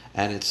kohen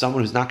and it's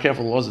someone who's not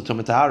careful with the laws of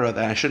Tumat Tahara,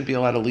 then I shouldn't be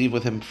allowed to leave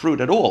with him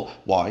fruit at all.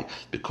 Why?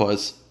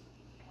 Because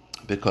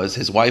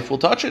his wife will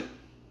touch it.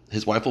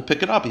 His wife will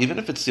pick it up. Even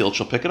if it's sealed,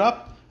 she'll pick it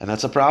up. And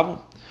that's a problem.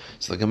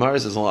 So the Gemara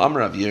says, Amar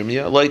Rav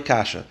Yirmiyah, loy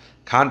kasha.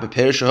 Kan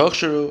beperish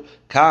hochsharu,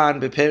 kan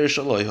beperish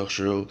loy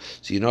hochsharu.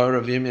 So you know what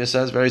Rav Yirmiyah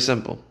says? Very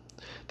simple.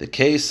 The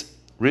case,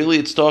 really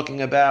it's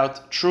talking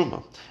about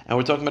truma. And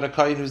we're talking about a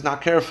kohen who's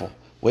not careful.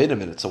 Wait a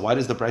minute, so why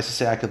does the brisa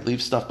say I could leave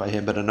stuff by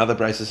him, but another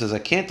brisa says I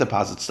can't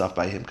deposit stuff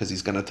by him because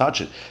he's going to touch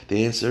it?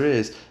 The answer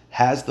is,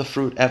 has the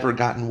fruit ever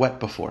gotten wet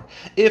before?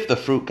 If the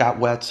fruit got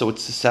wet so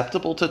it's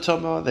susceptible to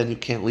tumah, then you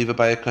can't leave it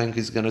by a kohen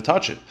because he's going to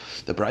touch it.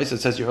 The brisa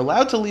says you're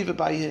allowed to leave it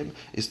by him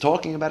is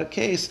talking about a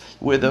case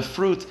where the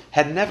fruit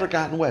had never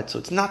gotten wet, so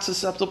it's not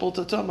susceptible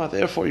to tumah,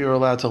 therefore you're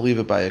allowed to leave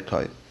it by a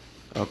kohen.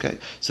 Okay,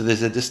 so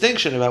there's a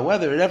distinction about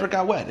whether it ever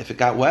got wet. If it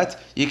got wet,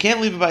 you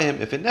can't leave it by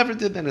him. If it never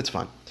did, then it's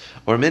fine.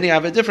 Or many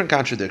have a different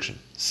contradiction.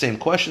 Same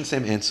question,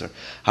 same answer.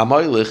 If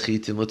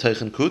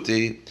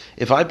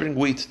I bring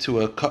wheat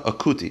to a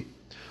kuti,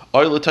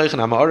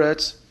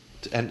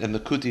 and the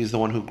kuti is the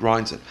one who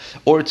grinds it,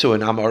 or to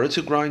an amaretz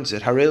who grinds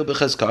it,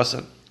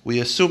 we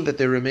assume that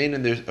they remain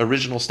in their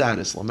original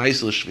status,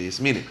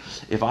 meaning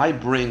if I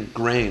bring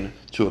grain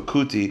to a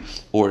kuti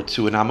or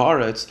to an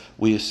amaretz,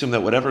 we assume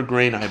that whatever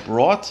grain I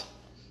brought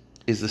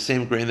is the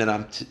same grain that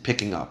I'm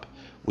picking up.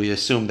 We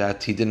assume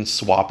that he didn't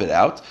swap it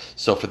out.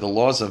 So for the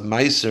laws of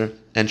Meiser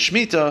and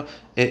Shemitah,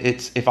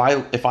 it's if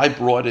I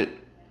brought it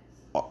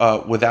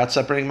without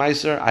separating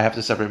Meiser, I have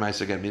to separate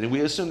Meiser again. Meaning we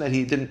assume that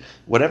he didn't,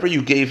 whatever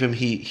you gave him,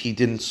 he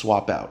didn't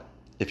swap out.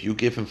 If you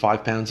give him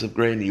 5 pounds of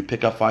grain and you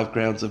pick up 5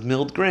 grams of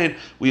milled grain,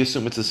 we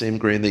assume it's the same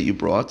grain that you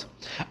brought.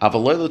 But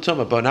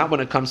not when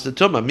it comes to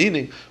Tumah,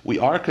 meaning we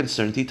are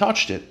concerned he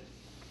touched it.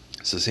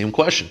 It's the same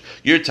question.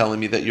 You're telling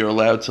me that you're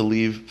allowed to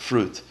leave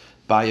fruit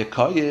by a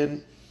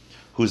kohen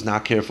who's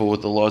not careful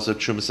with the laws of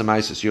Trumas and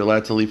Maisus. You're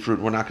allowed to leave fruit.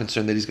 We're not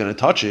concerned that he's going to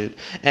touch it.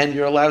 And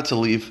you're allowed to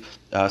leave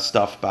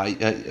stuff by,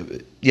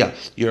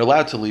 you're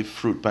allowed to leave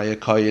fruit by a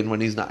kohen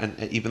when he's not,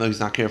 and even though he's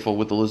not careful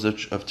with the laws of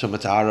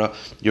Tumatara,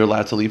 you're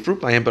allowed to leave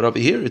fruit by him. But over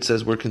here it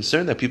says we're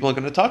concerned that people are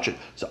going to touch it.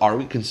 So are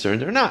we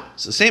concerned or not?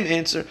 It's the same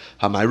answer.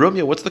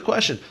 Hamayrumya, what's the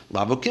question?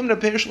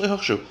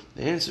 The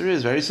answer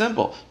is very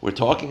simple. We're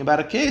talking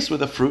about a case where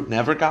the fruit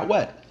never got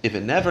wet. If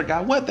it never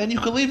got wet, then you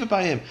can leave it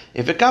by him.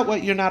 If it got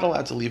wet, you're not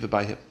allowed to leave it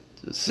by him.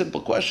 Simple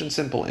question,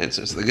 simple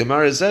answer. So the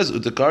Gemara says,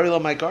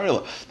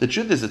 the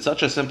truth is, it's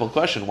such a simple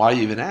question. Why are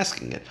you even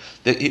asking it?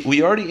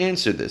 We already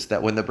answered this,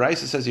 that when the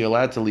Brisa says you're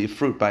allowed to leave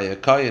fruit by a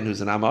kohen who's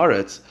an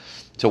amaretz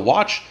to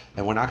watch,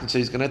 and we're not going to say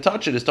he's going to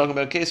touch it, it's talking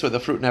about a case where the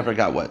fruit never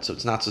got wet, so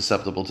it's not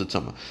susceptible to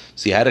tumah.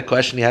 So you had a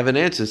question, you have an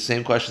answer,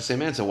 same question,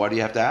 same answer. Why do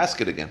you have to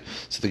ask it again?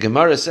 So the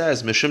Gemara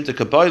says,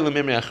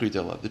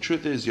 the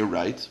truth is, you're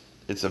right.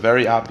 It's a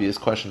very obvious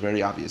question,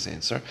 very obvious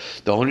answer.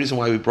 The only reason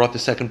why we brought the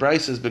second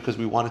brisa is because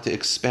we wanted to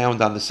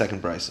expound on the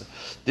second brisa.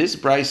 This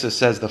brisa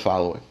says the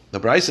following. The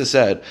brisa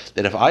said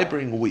that if I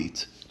bring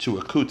wheat to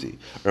a kuti,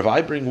 or if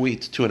I bring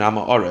wheat to an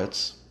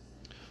amaretz,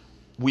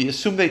 we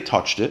assume they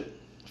touched it.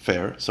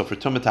 Fair. So for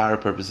tumatara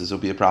purposes,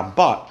 it'll be a problem.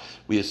 But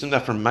we assume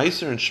that for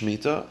Meiser and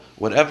Shemitah,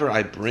 whatever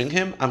I bring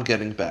him, I'm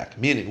getting back.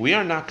 Meaning, we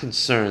are not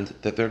concerned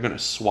that they're going to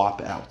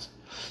swap out.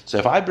 So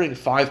if I bring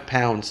 5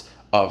 pounds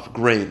of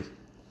grain,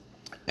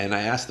 and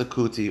I ask the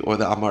kuti or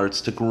the amaretz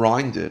to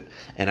grind it,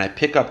 and I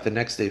pick up the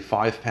next day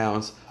 5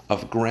 pounds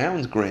of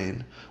ground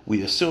grain,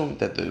 we assume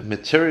that the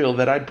material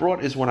that I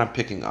brought is what I'm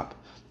picking up.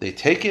 They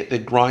take it, they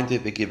grind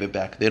it, they give it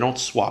back. They don't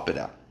swap it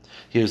out.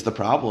 Here's the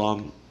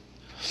problem.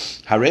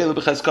 And we're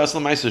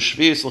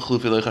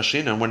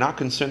not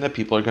concerned that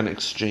people are going to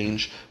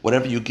exchange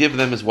whatever you give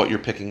them is what you're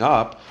picking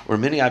up, or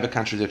many I have a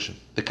contradiction.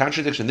 The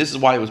contradiction, this is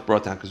why it was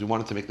brought down, because we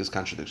wanted to make this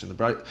contradiction.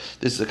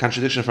 This is a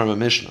contradiction from a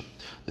Mishnah.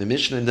 The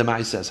Mishnah in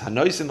Demai says,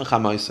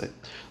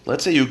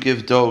 let's say you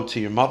give dough to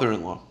your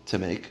mother-in-law to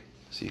make,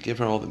 so you give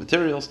her all the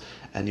materials,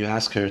 and you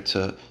ask her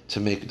to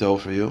make dough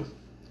for you.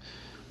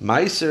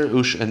 Meiser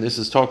ush, and this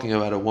is talking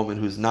about a woman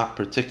who's not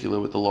particular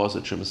with the laws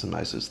of Trumas and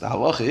Meisers. The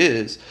halacha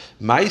is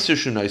Meiser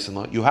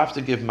shunaisin. You have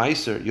to give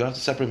Meiser. You have to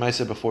separate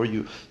Meiser before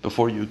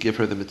you give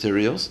her the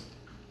materials.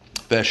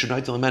 But you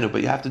have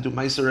to do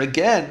Meiser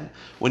again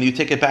when you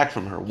take it back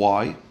from her.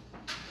 Why?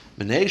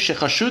 Because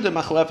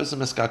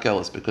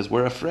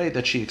we're afraid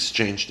that she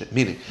exchanged it.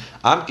 Meaning,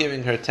 I'm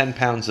giving her 10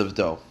 pounds of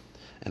dough,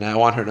 and I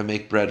want her to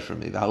make bread for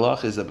me. The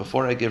halacha is that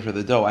before I give her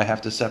the dough, I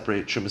have to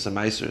separate Trumas and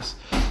Meisers.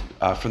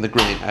 From the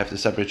grain, I have to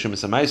separate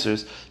Trumas and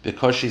Meisers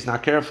because she's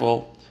not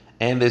careful,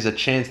 and there's a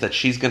chance that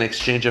she's going to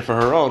exchange it for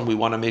her own. We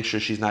want to make sure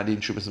she's not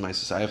eating Trumas and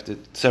Meisers. So I have to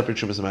separate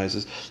Trumas and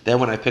Meisers. Then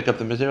when I pick up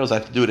the materials, I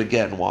have to do it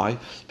again. Why?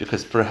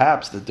 Because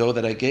perhaps the dough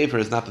that I gave her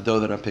is not the dough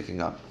that I'm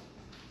picking up.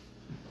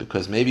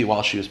 Because maybe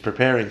while she was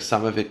preparing,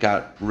 some of it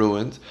got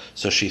ruined,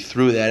 so she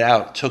threw that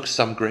out, took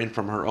some grain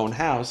from her own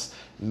house,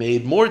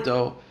 made more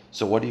dough.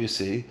 So what do you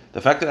see?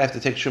 The fact that I have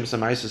to take Trumas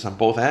and Meisers on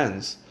both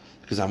ends,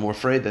 because I'm more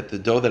afraid that the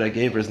dough that I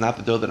gave her is not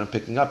the dough that I'm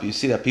picking up. You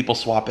see that people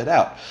swap it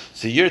out.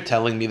 So you're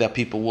telling me that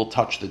people will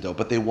touch the dough,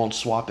 but they won't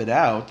swap it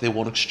out. They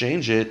won't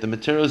exchange it. The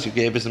materials you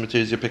gave is the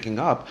materials you're picking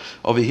up.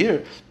 Over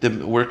here,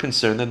 we're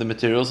concerned that the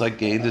materials I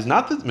gained is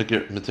not the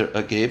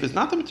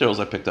materials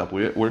I picked up.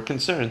 We're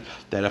concerned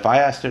that if I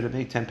asked her to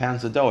make 10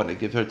 pounds of dough and I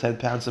give her 10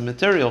 pounds of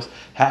materials,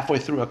 halfway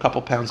through a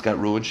couple pounds got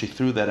ruined. She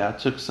threw that out,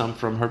 took some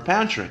from her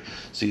pantry.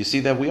 So you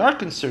see that we are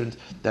concerned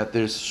that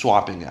there's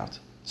swapping out.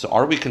 So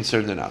are we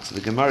concerned or not? So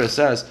the Gemara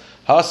says,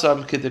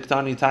 Hasam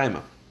kidiktani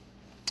taima.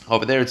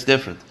 Over there it's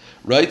different.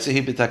 Right?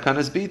 The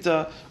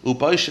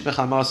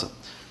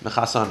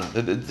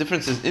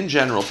difference is, in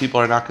general, people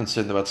are not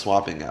concerned about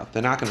swapping out.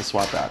 They're not going to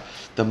swap out.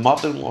 The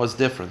mother-in-law is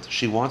different.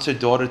 She wants her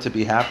daughter to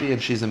be happy,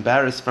 and she's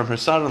embarrassed from her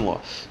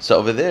son-in-law. So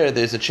over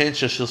there's a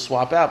chance that she'll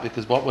swap out,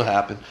 because what will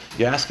happen?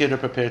 You ask her to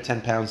prepare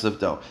 10 pounds of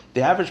dough.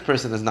 The average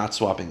person is not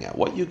swapping out.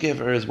 What you give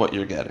her is what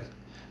you're getting.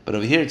 But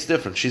over here it's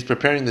different. She's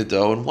preparing the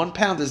dough, and 1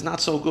 pound is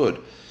not so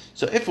good.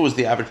 So if it was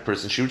the average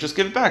person, she would just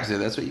give it back and say,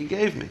 that's what you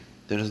gave me.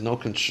 There is no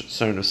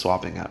concern of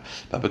swapping out.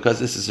 But because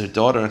this is her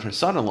daughter and her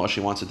son-in-law, she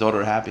wants her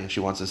daughter happy and she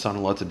wants her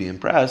son-in-law to be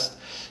impressed,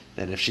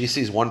 then if she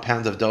sees 1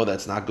 pound of dough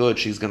that's not good,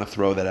 she's going to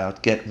throw that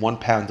out, get 1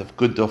 pound of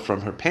good dough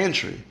from her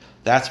pantry.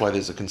 That's why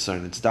there's a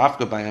concern. It's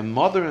dafka by a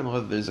mother-in-law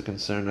that there's a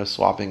concern of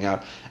swapping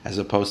out as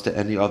opposed to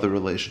any other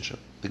relationship.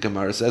 The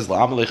Gemara says,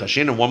 La'amalei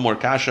chashin, 1 more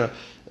kasha,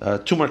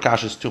 2 more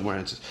kashas, 2 more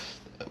answers.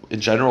 In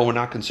general, we're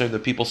not concerned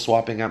that people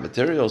swapping out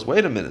materials.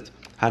 Wait a minute.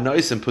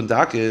 Hanois and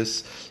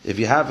Pundakis, if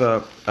you have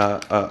a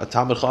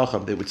Talmid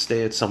Chacham, they would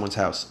stay at someone's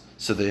house.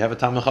 So they have a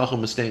Talmid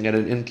Chacham who's staying at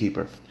an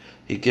innkeeper.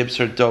 He gives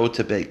her dough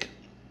to bake.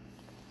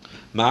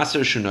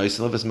 Maser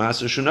Shunoisil is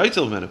Maser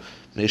Shunoisil Menu.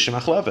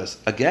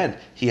 Again,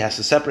 he has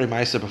to separate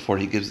Maser before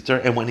he gives it to her,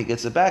 and when he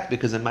gets it back,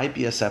 because it might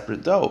be a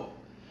separate dough.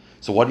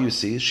 So what do you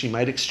see? She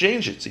might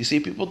exchange it. So you see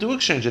people do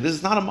exchange it. This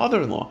is not a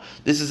mother-in-law.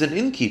 This is an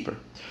innkeeper.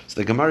 So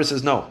the Gemara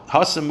says, no.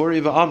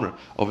 Hasamuri va'amra.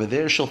 Over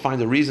there, she'll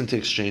find a reason to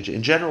exchange it.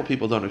 In general,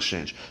 people don't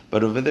exchange.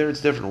 But over there,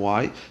 it's different.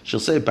 Why? She'll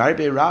say,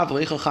 Barbe Rav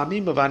leichel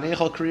chamima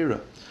v'aneichel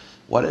krira.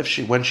 What if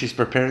when she's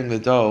preparing the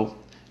dough,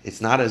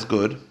 it's not as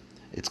good.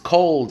 It's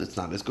cold. It's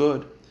not as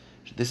good.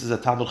 This is a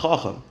Talmid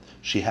Chacham.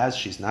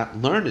 She's not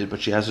learned,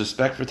 but she has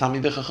respect for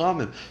Talmidei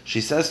Chachamim.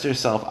 She says to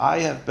herself, I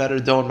have better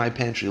dough in my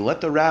pantry.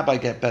 Let the rabbi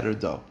get better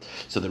dough.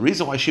 So the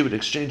reason why she would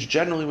exchange,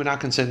 generally we're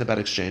not concerned about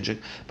exchanging,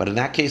 but in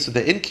that case with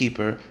the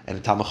innkeeper, and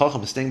the Talmid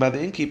Chacham is staying by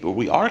the innkeeper,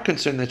 we are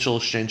concerned that she'll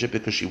exchange it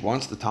because she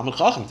wants the Talmid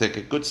Chacham to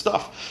get good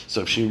stuff.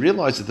 So if she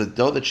realizes the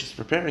dough that she's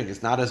preparing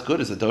is not as good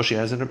as the dough she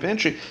has in her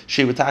pantry,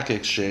 she would take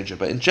exchange it.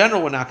 But in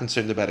general, we're not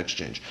concerned about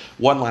exchange.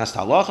 One last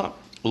halacha.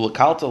 We're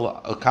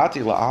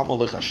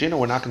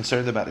not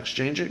concerned about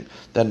exchanging.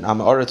 Then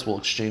Amaretz will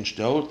exchange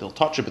dough. They'll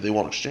touch it, but they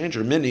won't exchange.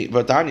 Or mini,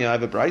 Vadanya, I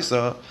have a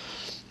brisa.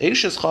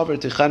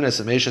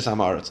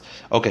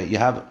 Okay, you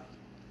have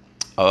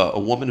a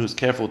woman who's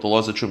careful with the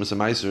laws of Trumas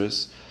and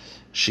Meisers.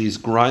 She's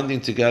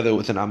grinding together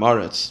with an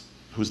Amaretz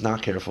who's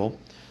not careful.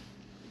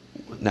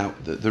 Now,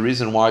 the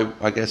reason why,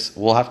 I guess,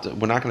 we're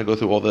not going to go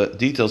through all the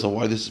details on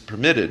why this is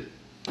permitted,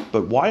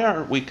 but why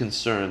aren't we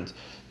concerned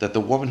that the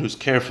woman who's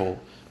careful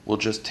will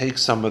just take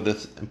some of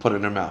this and put it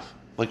in her mouth?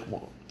 Like,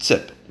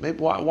 sip. Maybe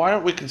why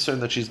aren't we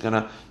concerned that she's going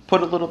to put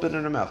a little bit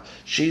in her mouth?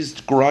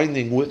 She's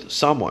grinding with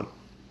someone.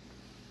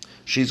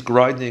 She's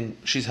helping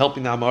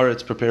the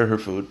Amaretz prepare her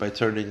food by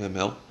turning the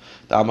mill.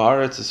 The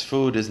Amaretz's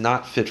food is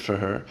not fit for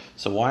her,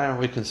 so why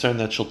aren't we concerned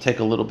that she'll take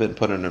a little bit and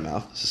put it in her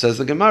mouth? So says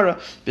the Gemara,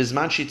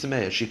 Bizman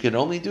Shitameya. She could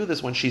only do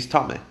this when she's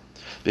tameh.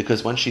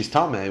 Because when she's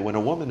tameh, when a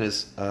woman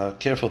is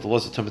careful with the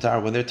laws of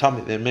Tumatara, when they're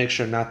tameh, they make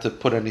sure not to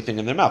put anything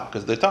in their mouth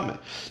because they're tameh.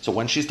 So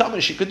when she's tameh,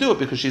 she could do it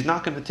because she's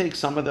not going to take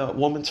some of the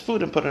woman's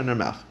food and put it in her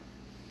mouth.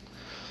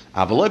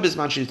 But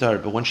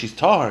when she's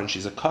tahar and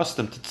she's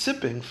accustomed to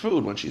sipping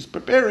food, when she's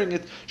preparing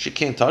it, she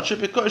can't touch it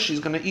because she's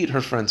going to eat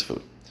her friend's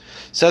food.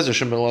 Says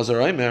Rishon ben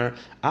Elazar Omer,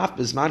 Af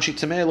bizman she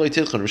tameh lo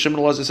tilchon. Rishon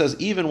ben Elazar says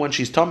even when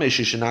she's tameh,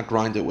 she should not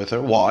grind it with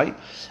her. Why?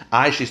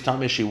 She's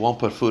tameh, she won't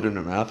put food in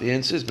her mouth. He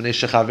answers, B'nei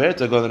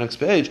shechaverta, go to the next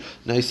page.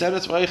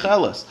 Neiseretz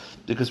v'yicheles,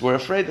 because we're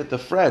afraid that the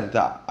friend,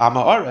 the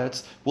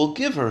Amaretz, will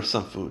give her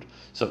some food.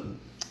 So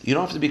you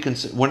don't have to be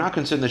concerned. We're not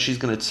concerned that she's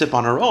going to sip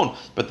on her own,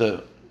 but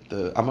the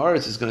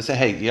Amaretz is going to say,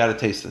 hey, you got to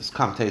taste this.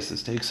 Come, taste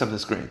this. Take some of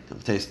this grain. Come,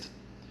 taste it.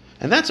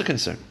 And that's a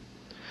concern.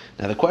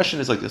 Now the question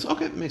is like this.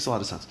 Okay, it makes a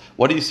lot of sense.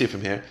 What do you see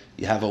from here?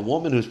 You have a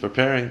woman who's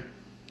preparing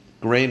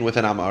grain with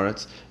an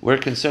Amaretz. We're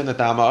concerned that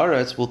the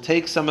Amaretz will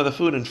take some of the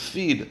food and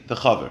feed the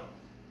chaver.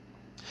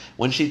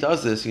 When she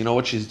does this, you know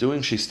what she's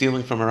doing? She's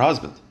stealing from her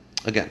husband.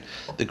 Again,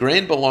 the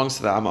grain belongs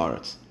to the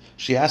Amaretz.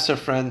 She asks her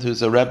friend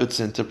who's a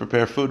Rebbitzin to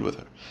prepare food with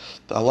her.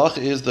 The halach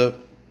is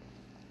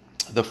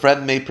the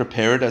friend may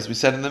prepare it, as we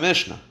said in the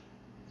Mishnah,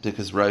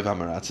 because Rav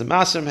Amaretz and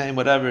Maser Mehem,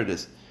 whatever it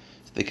is,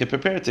 they can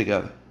prepare it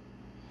together.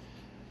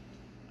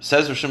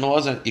 Says Rishon ben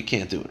Elazar, you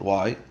can't do it.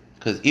 Why?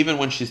 Because even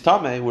when she's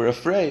tameh, we're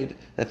afraid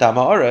that the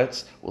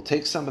Amaretz will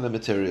take some of the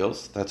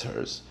materials, that's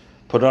hers,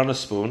 put it on a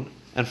spoon,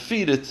 and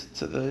feed it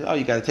to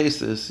you got to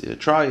taste this, you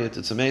try it,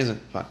 it's amazing.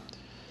 Fine.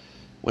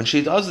 When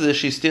she does this,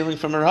 she's stealing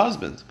from her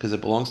husband, because it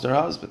belongs to her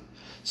husband.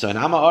 So an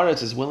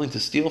Amaretz is willing to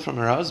steal from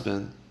her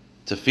husband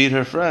to feed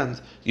her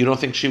friend. You don't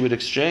think she would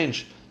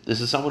exchange? This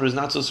is someone who's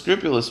not so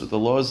scrupulous with the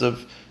laws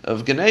of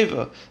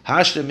Geneva.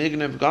 Hashtem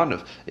Mignev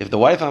Ganav. If the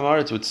wife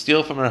Amaretz would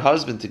steal from her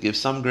husband to give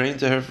some grain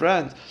to her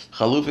friend,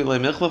 Chalufi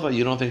le'michlava,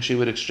 you don't think she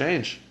would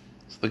exchange?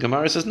 So the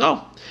Gemara says,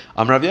 no.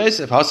 Rav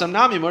Yosef, Hasam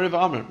Nami, Moriv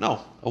Amr.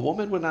 No, a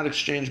woman would not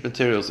exchange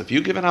materials. If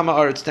you give an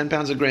Amaretz 10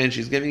 pounds of grain,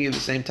 she's giving you the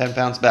same 10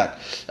 pounds back.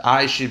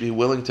 She'd be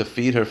willing to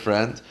feed her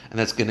friend, and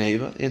that's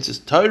Geneva. The answer is,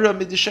 Torah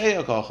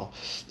midisheya kachal.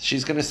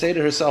 She's going to say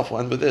to herself,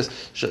 one with this,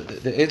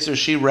 the answer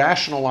she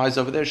rationalized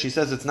over there, she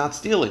says it's not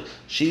stealing.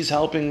 She's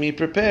helping me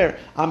prepare.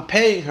 I'm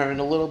paying her in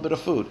a little bit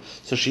of food.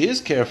 So she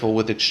is careful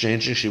with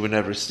exchanging. She would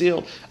never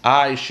steal.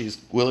 She's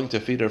willing to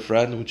feed her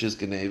friend, which is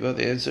Geneva.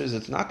 The answer is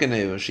it's not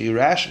Geneva. She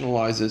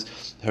rationalizes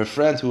her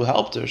friend who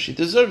helped her. She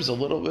deserves a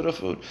little bit of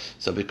food.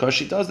 So because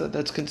she does that,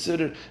 that's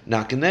considered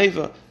not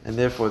Geneva, and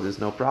therefore there's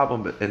no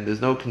problem, and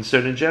there's no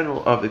concern in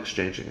general of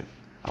exchanging it.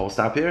 I will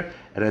stop here.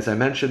 And as I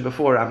mentioned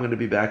before, I'm going to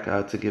be back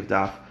to give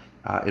Daf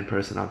in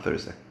person on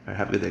Thursday. All right,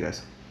 have a good day,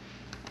 guys.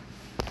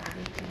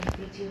 Can I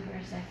speak to you for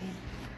a second?